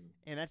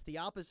 And that's the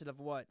opposite of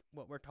what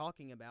we're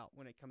talking about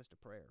when it comes to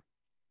prayer.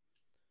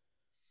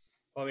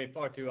 Well, I mean,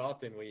 far too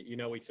often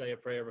we say a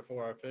prayer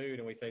before our food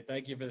and we say,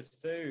 thank you for this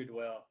food.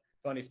 Well,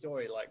 funny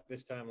story, like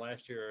this time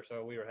last year or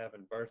so, we were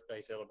having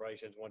birthday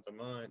celebrations once a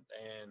month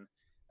and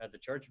at the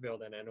church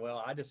building. And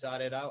well, I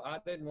decided I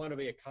didn't want to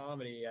be a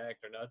comedy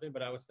act or nothing,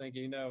 but I was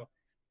thinking,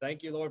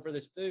 thank you, Lord, for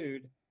this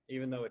food,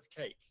 even though it's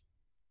cake.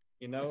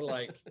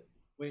 Like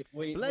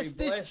we bless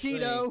this bless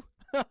Cheeto.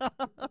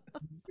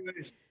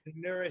 to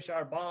nourish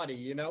our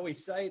body. We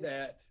say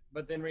that,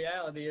 but then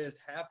reality is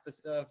half the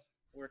stuff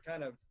we're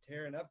kind of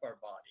tearing up our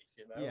bodies,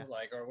 Yeah.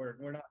 like, or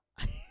we're not,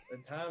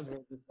 at times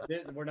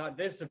we're not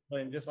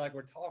disciplined, just like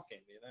we're talking,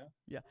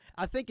 Yeah.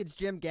 I think it's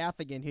Jim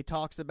Gaffigan who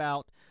talks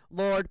about,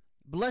 Lord,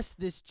 bless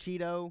this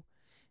Cheeto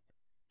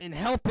and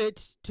help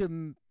it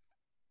to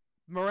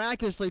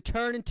miraculously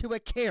turn into a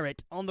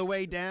carrot on the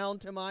way down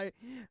to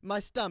my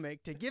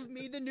stomach to give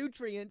me the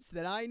nutrients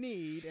that I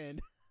need.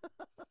 And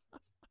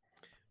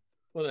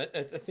Well,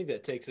 I think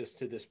that takes us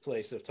to this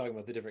place of talking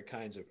about the different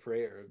kinds of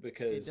prayer,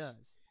 because it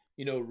does.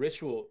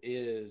 Ritual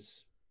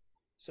is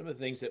some of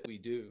the things that we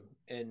do,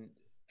 and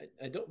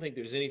I don't think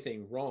there's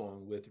anything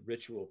wrong with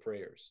ritual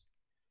prayers,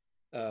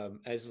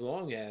 as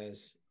long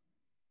as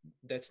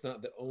that's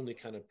not the only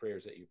kind of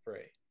prayers that you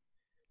pray.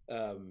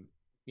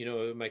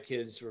 My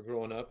kids were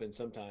growing up, and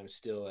sometimes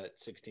still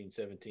at 16,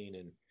 17,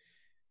 and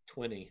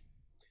 20,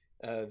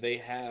 they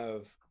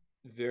have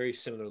very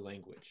similar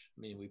language.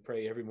 I mean, we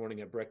pray every morning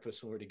at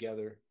breakfast when we're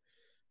together.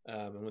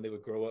 And when they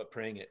would grow up,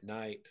 praying at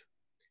night,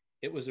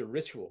 it was a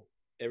ritual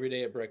every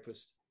day at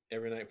breakfast,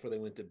 every night before they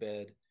went to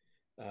bed,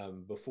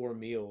 before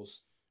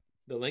meals.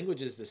 The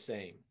language is the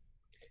same.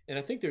 And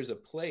I think there's a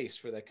place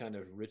for that kind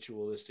of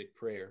ritualistic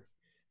prayer.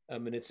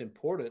 And it's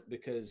important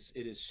because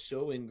it is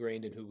so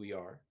ingrained in who we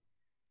are,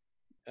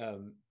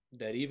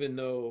 that even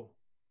though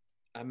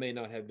I may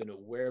not have been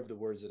aware of the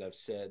words that I've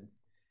said,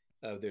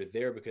 they're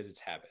there because it's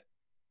habit.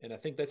 And I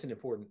think that's an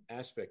important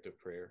aspect of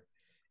prayer.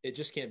 It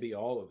just can't be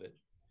all of it.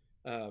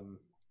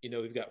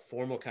 We've got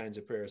formal kinds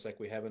of prayers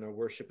like we have in our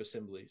worship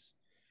assemblies.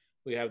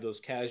 We have those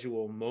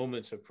casual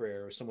moments of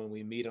prayer, or someone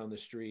we meet on the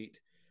street,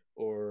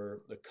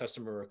 or a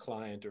customer or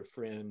client or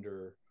friend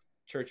or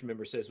church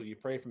member says, will you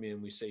pray for me?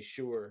 And we say,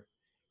 sure.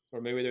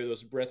 Or maybe there are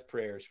those breath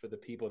prayers for the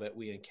people that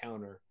we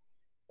encounter,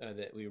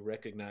 that we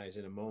recognize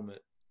in a moment,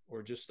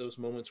 or just those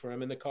moments where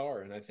I'm in the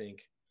car and I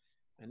think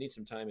I need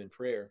some time in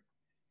prayer.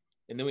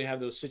 And then we have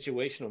those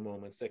situational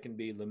moments that can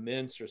be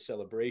laments or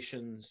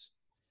celebrations,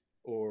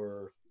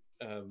 or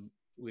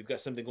we've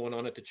got something going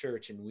on at the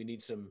church and we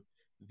need some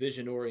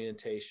vision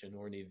orientation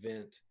or an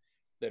event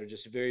that are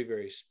just very,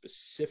 very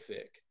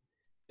specific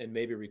and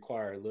maybe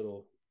require a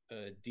little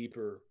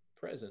deeper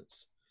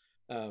presence.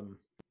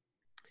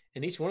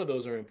 And each one of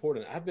those are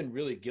important. I've been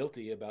really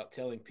guilty about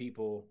telling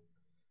people,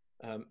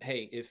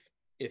 hey,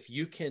 if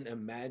you can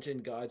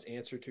imagine God's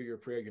answer to your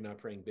prayer, you're not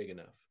praying big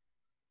enough.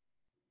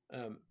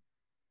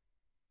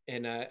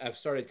 And I've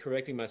started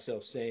correcting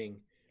myself, saying,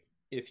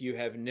 if you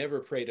have never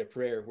prayed a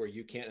prayer where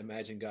you can't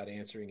imagine God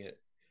answering it,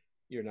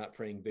 you're not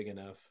praying big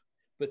enough.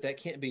 But that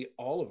can't be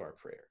all of our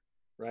prayer,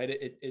 right?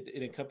 It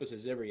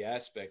encompasses every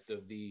aspect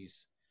of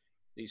these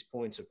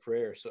points of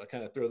prayer. So I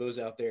kind of throw those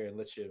out there and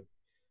let you,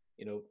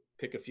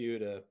 pick a few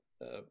to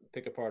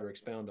pick apart or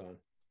expound on.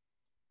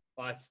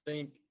 I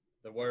think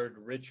the word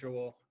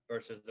ritual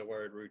versus the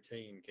word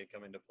routine can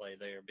come into play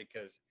there,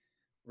 because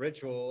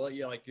ritual,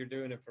 like you're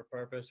doing it for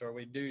purpose, or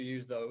we do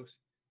use those,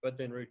 but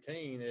then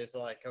routine is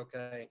like,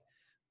 okay,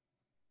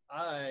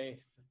 I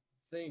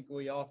think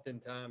we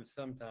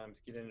sometimes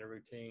get in a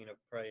routine of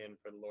praying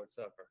for the Lord's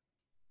Supper.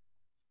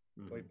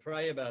 Mm-hmm. We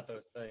pray about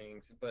those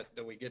things, but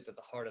do we get to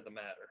the heart of the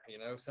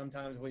matter?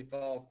 Sometimes we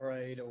fall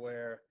prey to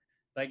where,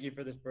 thank you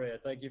for this bread,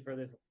 thank you for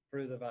this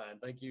fruit of the vine,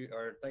 thank you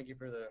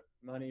for the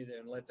money,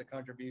 and let the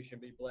contribution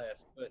be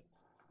blessed. But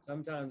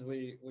sometimes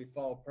we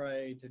fall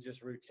prey to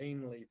just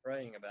routinely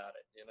praying about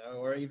it,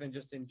 or even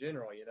just in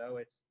general,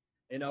 it's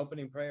in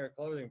opening prayer,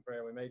 closing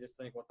prayer, we may just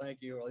think, well, thank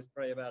you, or let's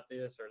pray about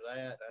this or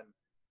that. And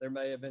there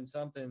may have been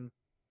something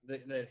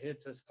that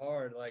hits us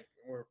hard, like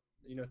we're,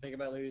 think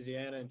about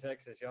Louisiana and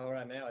Texas, y'all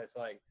right now, it's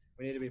like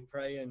we need to be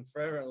praying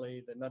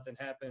fervently that nothing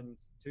happens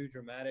too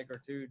dramatic or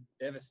too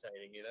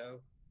devastating,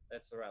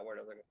 That's the right word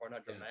I was looking for,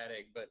 not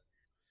dramatic, but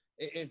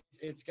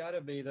it's got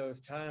to be those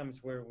times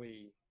where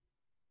we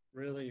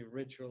really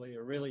ritually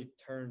or really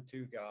turn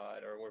to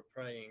God, or we're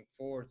praying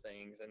for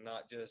things and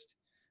not just,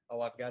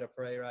 oh, I've got to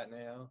pray right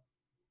now,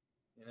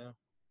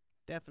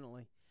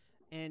 Definitely.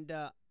 And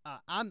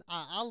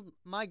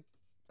my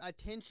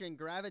attention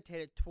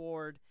gravitated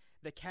toward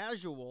the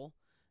casual,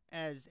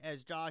 as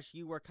Josh,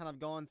 you were kind of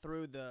going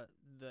through the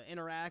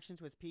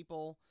interactions with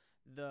people,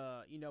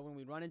 when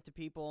we run into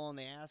people and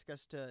they ask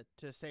us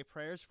to say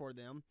prayers for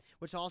them,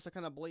 which also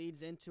kind of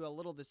bleeds into a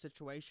little the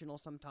situational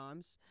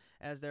sometimes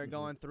as they're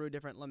going through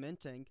different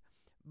lamenting.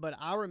 But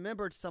I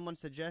remembered someone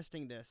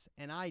suggesting this,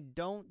 and I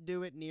don't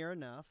do it near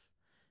enough.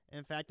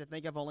 In fact, I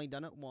think I've only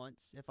done it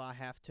once, if I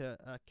have to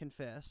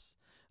confess.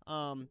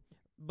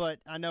 But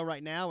I know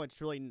right now it's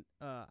really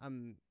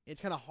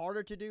it's kind of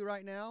harder to do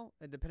right now,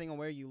 depending on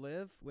where you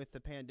live with the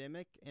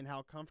pandemic and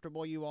how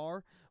comfortable you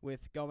are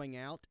with going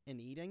out and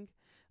eating.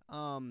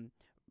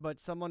 But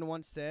someone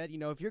once said,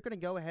 if you're going to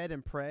go ahead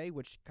and pray,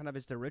 which kind of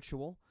is the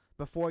ritual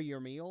before your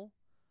meal,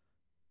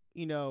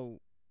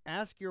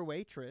 ask your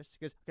waitress.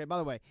 Because, okay, by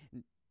the way,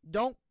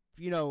 don't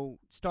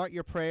start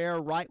your prayer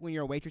right when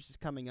your waitress is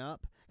coming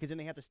up, because then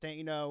they have to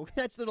stand.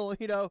 That's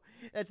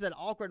that's that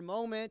awkward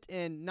moment,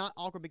 and not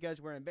awkward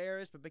because we're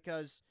embarrassed, but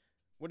because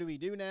what do we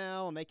do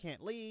now, and they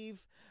can't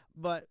leave.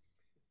 But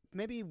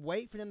maybe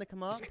wait for them to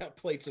come up. He's got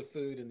plates of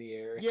food in the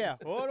air. Yeah.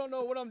 Well, I don't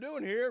know what I'm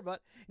doing here,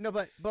 but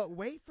but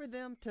wait for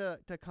them to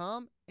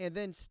come, and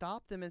then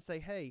stop them and say,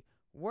 hey,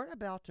 we're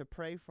about to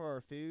pray for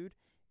our food.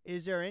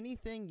 Is there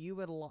anything you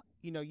would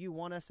you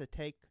want us to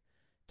take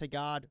to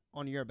God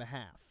on your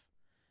behalf?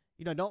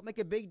 Don't make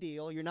a big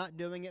deal. You're not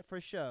doing it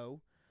for show,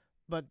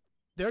 but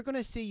they're going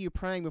to see you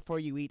praying before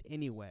you eat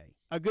anyway.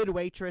 A good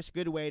waitress,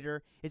 good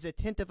waiter is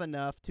attentive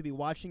enough to be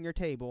watching your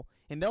table,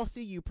 and they'll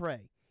see you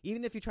pray,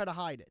 even if you try to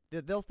hide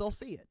it. They'll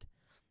see it.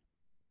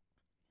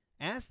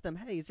 Ask them,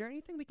 hey, is there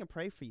anything we can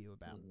pray for you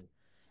about? Mm-hmm.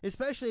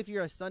 Especially if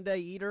you're a Sunday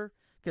eater,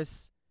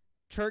 because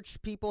church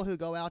people who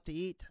go out to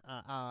eat,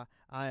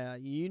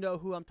 you know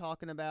who I'm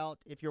talking about.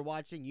 If you're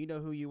watching, you know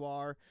who you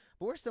are.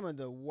 But we're some of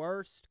the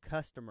worst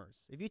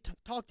customers. If you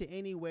talk to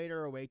any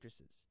waiter or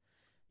waitresses,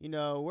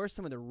 we're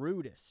some of the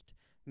rudest.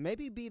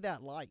 Maybe be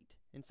that light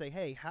and say,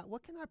 hey,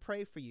 what can I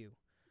pray for you?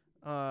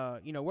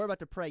 We're about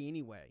to pray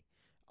anyway.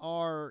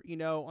 Or,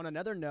 on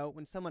another note,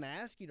 when someone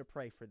asks you to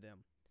pray for them,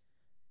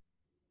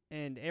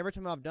 and every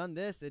time I've done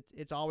this,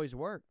 it's always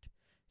worked.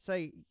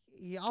 Say,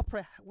 yeah, I'll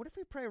pray. What if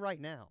we pray right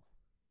now?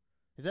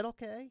 Is that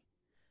okay?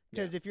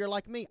 Because if you're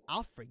like me,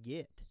 I'll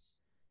forget.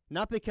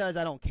 Not because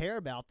I don't care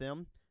about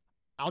them.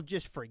 I'll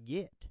just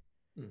forget.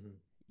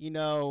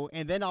 Mm-hmm.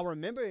 And then I'll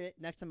remember it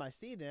next time I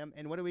see them.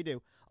 And what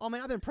do? Oh,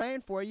 man, I've been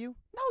praying for you.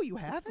 No, you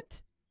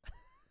haven't.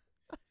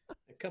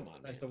 Come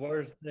on, That's the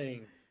worst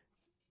thing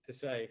to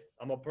say.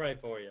 I'm going to pray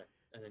for you.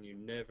 And then you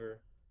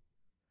never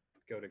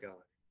go to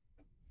God.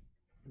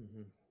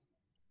 Mm-hmm.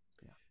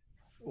 Yeah.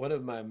 One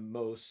of my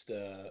most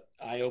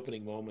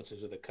eye-opening moments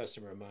was with a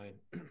customer of mine.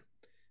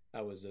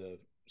 I was a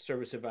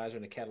service advisor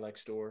in a Cadillac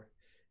store,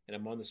 and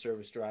I'm on the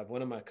service drive.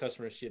 One of my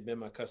customers, she had been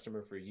my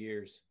customer for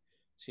years.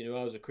 She knew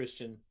I was a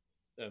Christian.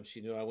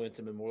 She knew I went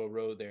to Memorial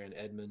Road there in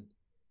Edmond.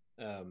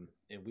 And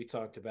we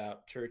talked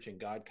about church and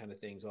God kind of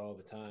things all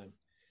the time.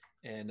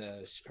 And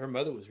her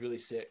mother was really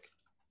sick,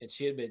 and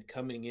she had been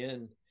coming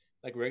in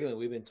like regularly.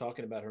 We've been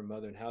talking about her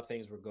mother and how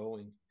things were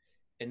going.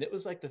 And it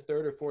was like the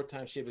third or fourth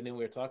time she had been in,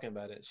 we were talking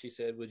about it. She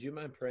said, would you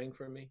mind praying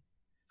for me?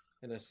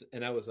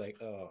 And I was like,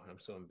 oh, I'm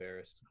so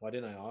embarrassed. Why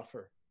didn't I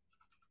offer?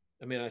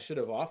 I mean, I should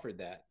have offered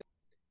that.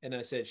 And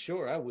I said,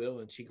 sure, I will.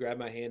 And she grabbed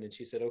my hand and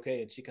she said,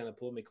 okay. And she kind of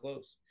pulled me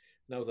close.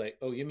 And I was like,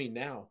 oh, you mean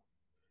now?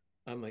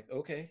 I'm like,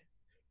 okay,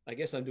 I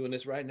guess I'm doing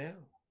this right now.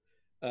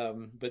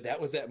 But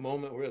that was that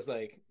moment where it was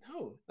like,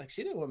 no, like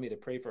she didn't want me to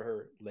pray for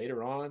her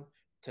later on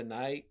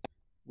tonight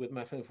with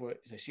my family.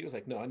 She was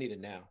like, no, I need it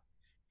now.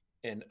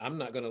 And I'm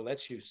not going to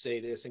let you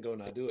say this and go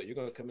not do it. You're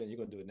going to come in, you're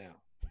going to do it now.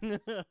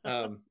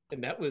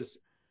 And that was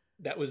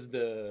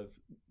the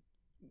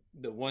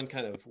one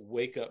kind of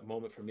wake up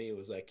moment for me. It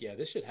was like, yeah,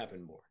 this should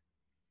happen more.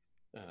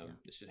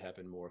 This should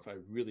happen more if I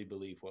really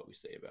believe what we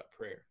say about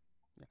prayer.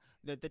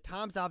 The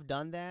times I've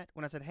done that,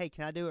 when I said, hey,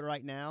 can I do it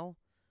right now?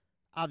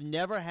 I've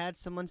never had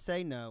someone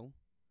say no.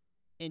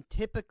 And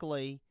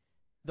typically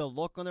the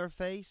look on their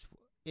face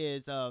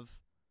is of,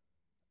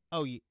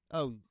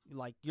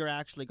 like you're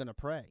actually going to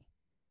pray.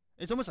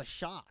 It's almost a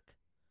shock.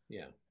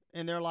 Yeah.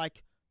 And they're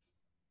like,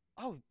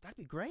 oh, that'd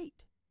be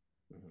great.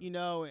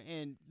 Mm-hmm.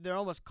 And they're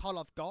almost caught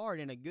off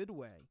guard in a good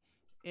way.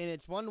 And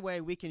it's one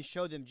way we can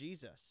show them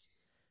Jesus.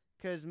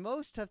 Because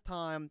most of the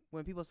time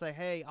when people say,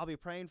 hey, I'll be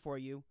praying for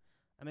you,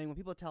 I mean, when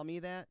people tell me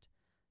that,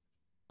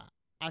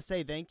 I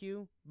say thank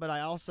you, but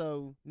I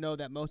also know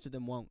that most of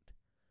them won't.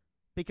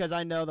 Because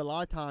I know that a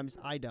lot of times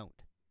I don't.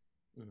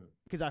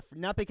 Because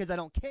not because I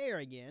don't care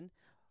again,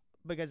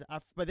 but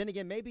then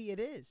again, maybe it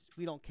is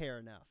we don't care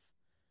enough.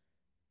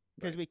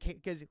 Because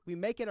we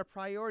make it a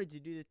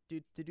priority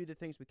to do the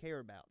things we care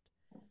about.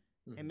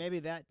 Mm-hmm. And maybe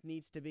that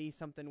needs to be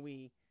something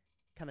we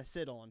kind of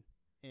sit on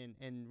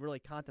and really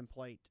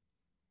contemplate,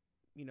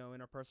 in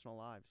our personal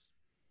lives.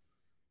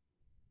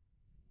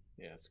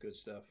 Yeah, it's good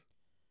stuff.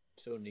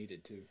 So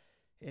needed too.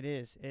 It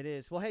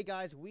is. Well, hey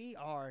guys, we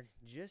are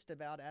just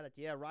about at it.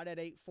 Yeah, right at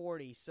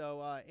 8:40.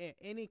 So,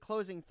 any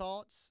closing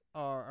thoughts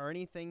or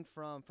anything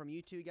from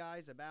you two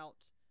guys about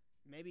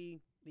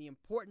maybe the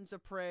importance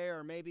of prayer,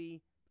 or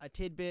maybe a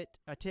tip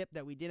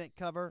that we didn't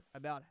cover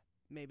about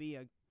maybe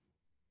a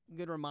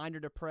good reminder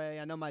to pray?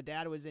 I know my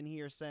dad was in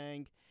here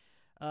saying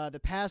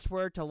the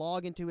password to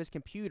log into his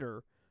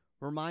computer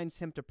reminds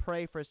him to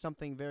pray for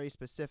something very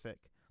specific.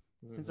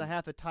 Mm-hmm. Since I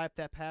have to type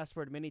that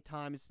password many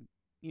times,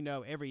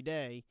 every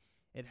day,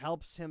 it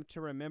helps him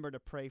to remember to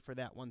pray for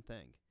that one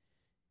thing.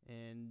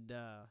 And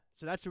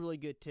so that's a really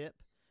good tip.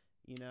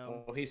 You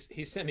know, Oh, he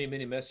sent me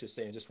many messages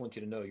saying, "Just want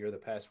you to know you're the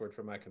password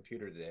for my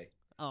computer today."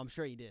 oh, I'm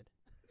sure he did.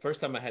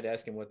 First time I had to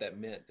ask him what that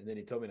meant, and then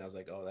he told me, and I was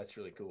like, "Oh, that's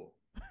really cool."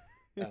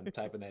 I'm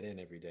typing that in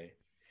every day.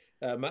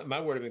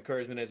 My word of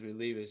encouragement as we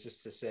leave is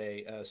just to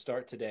say,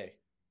 start today.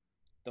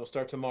 Don't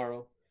start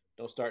tomorrow.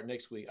 Don't start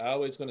next week. I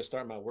always going to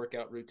start my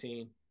workout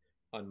routine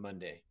on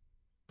Monday,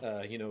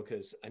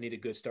 because I need a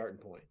good starting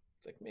point.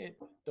 It's like, man,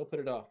 don't put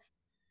it off.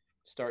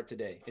 Start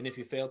today. And if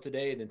you fail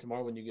today, then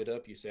tomorrow when you get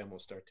up, you say, I'm going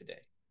to start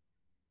today.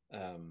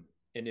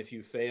 And if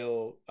you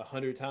fail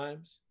 100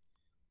 times,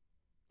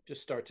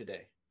 just start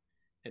today.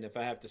 And if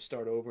I have to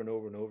start over and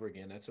over and over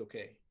again, that's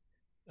okay.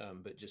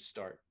 But just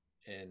start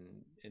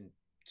and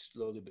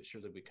slowly but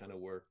surely we kind of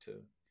work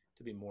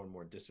to be more and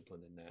more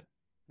disciplined in that.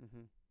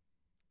 Mm-hmm.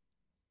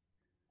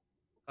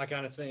 I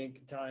kind of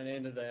think tying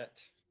into that,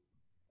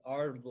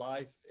 our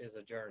life is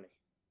a journey.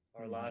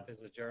 Our life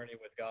is a journey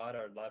with God.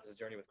 Our life is a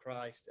journey with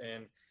Christ.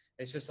 And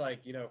it's just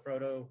like,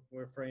 Frodo,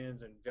 we're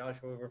friends, and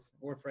Joshua,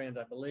 we're friends,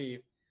 I believe.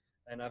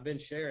 And I've been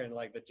sharing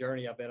like the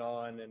journey I've been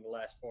on in the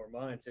last 4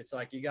 months. It's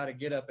like you got to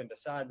get up and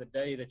decide the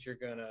day that you're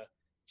going to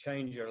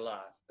change your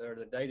life, or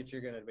the day that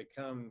you're going to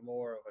become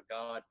more of a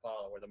God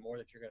follower, the more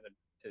that you're going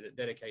to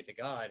dedicate to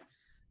God.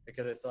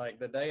 Because it's like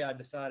the day I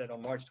decided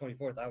on March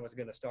 24th I was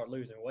going to start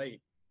losing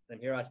weight, and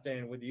here I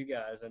stand with you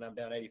guys and I'm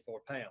down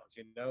 84 pounds.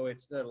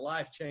 It's the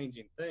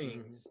life-changing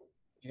things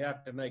you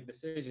have to make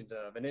decisions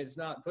of. And it's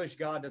not push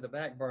God to the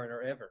back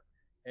burner ever.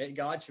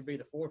 God should be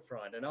the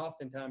forefront. And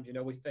oftentimes,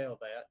 we fail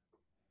that.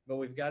 But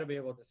we've got to be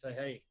able to say,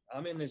 hey,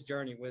 I'm in this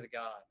journey with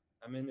God.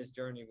 I'm in this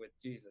journey with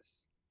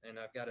Jesus. And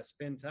I've got to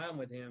spend time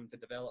with him to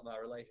develop my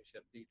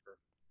relationship deeper.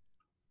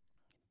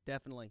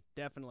 Definitely.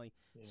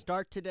 Yeah.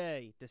 Start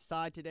today.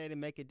 Decide today to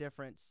make a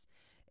difference.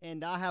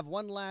 And I have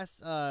one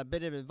last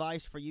bit of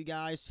advice for you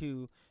guys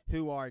who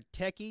are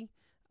techie.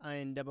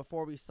 And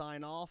before we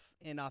sign off,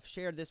 and I've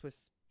shared this with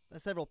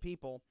several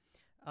people,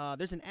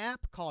 there's an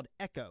app called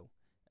Echo,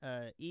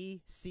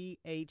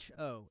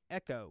 ECHO,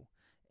 Echo,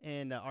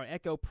 and our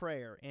Echo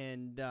Prayer.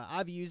 And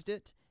I've used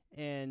it,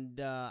 and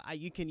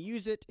you can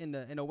use it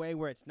in a way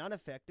where it's not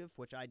effective,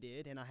 which I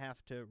did, and I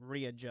have to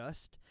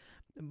readjust.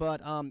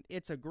 But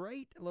it's a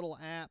great little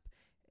app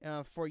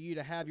for you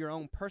to have your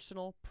own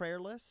personal prayer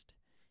list.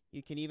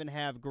 You can even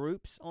have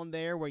groups on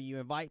there where you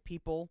invite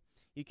people.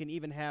 You can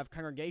even have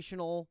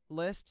congregational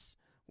lists,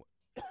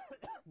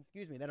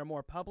 that are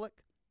more public.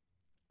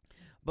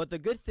 But the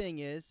good thing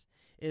is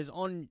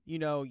on,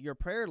 your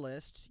prayer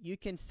list, you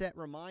can set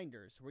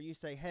reminders where you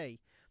say, hey,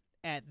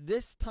 at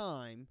this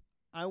time,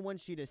 I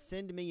want you to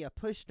send me a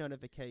push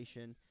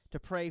notification to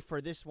pray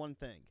for this one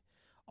thing.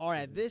 Or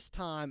at this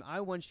time,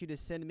 I want you to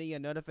send me a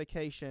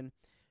notification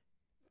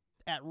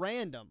at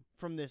random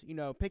from this,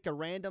 pick a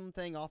random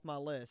thing off my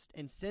list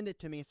and send it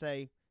to me and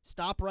say,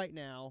 stop right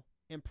now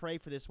and pray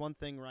for this one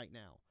thing right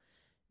now.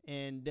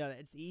 And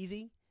it's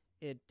easy.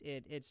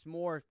 It's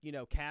more,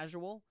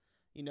 casual.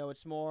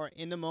 It's more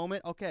in the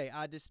moment. Okay,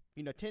 I just,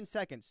 10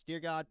 seconds. Dear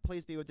God,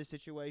 please be with this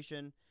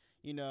situation.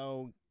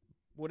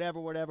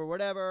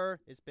 Whatever.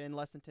 It's been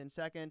less than 10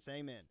 seconds.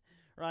 Amen.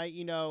 Right?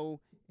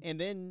 And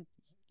then,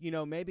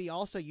 maybe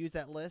also use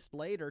that list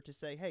later to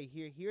say, hey,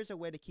 here's a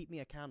way to keep me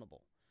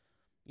accountable.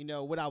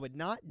 What I would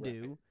not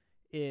do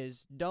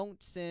is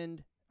don't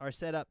send or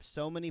set up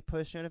so many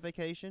push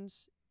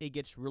notifications. It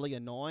gets really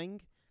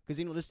annoying because,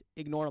 just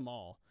ignore them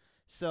all.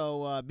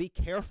 So be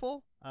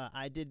careful.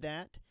 I did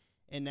that.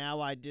 And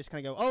now I just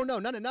kind of go, oh, no,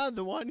 not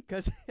another one,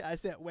 because I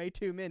set way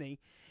too many.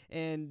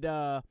 And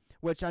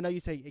which I know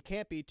you say it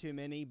can't be too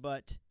many,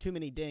 but too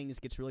many dings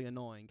gets really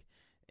annoying.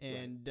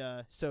 And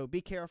so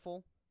be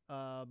careful,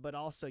 but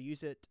also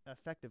use it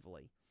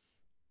effectively.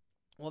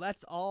 Well,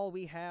 that's all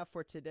we have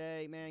for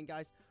today, man,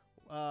 guys.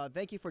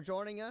 Thank you for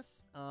joining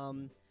us.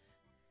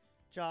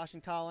 Josh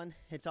and Colin,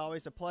 it's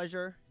always a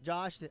pleasure.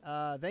 Josh,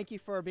 thank you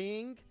for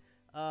being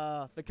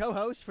the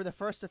co-host for the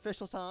first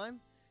official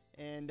time.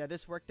 And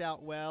this worked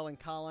out well. And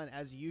Colin,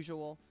 as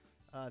usual,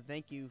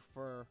 thank you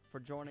for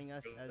joining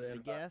us as the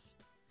guest.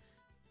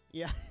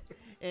 Yeah.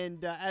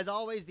 And as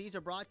always, these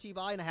are brought to you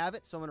by, and I have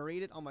it, so I'm going to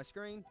read it on my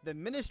screen, the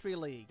Ministry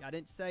League. I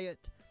didn't say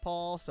it,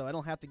 Paul, so I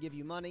don't have to give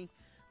you money.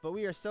 But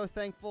we are so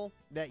thankful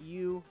that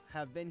you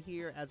have been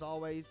here, as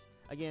always.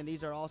 Again,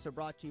 these are also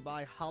brought to you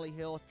by Holly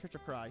Hill Church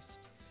of Christ.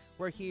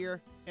 We're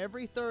here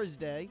every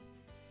Thursday,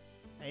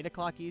 8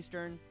 o'clock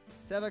Eastern,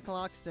 7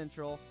 o'clock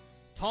Central,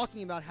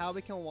 talking about how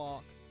we can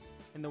walk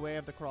in the way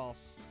of the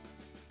cross.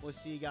 We'll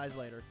see you guys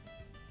later.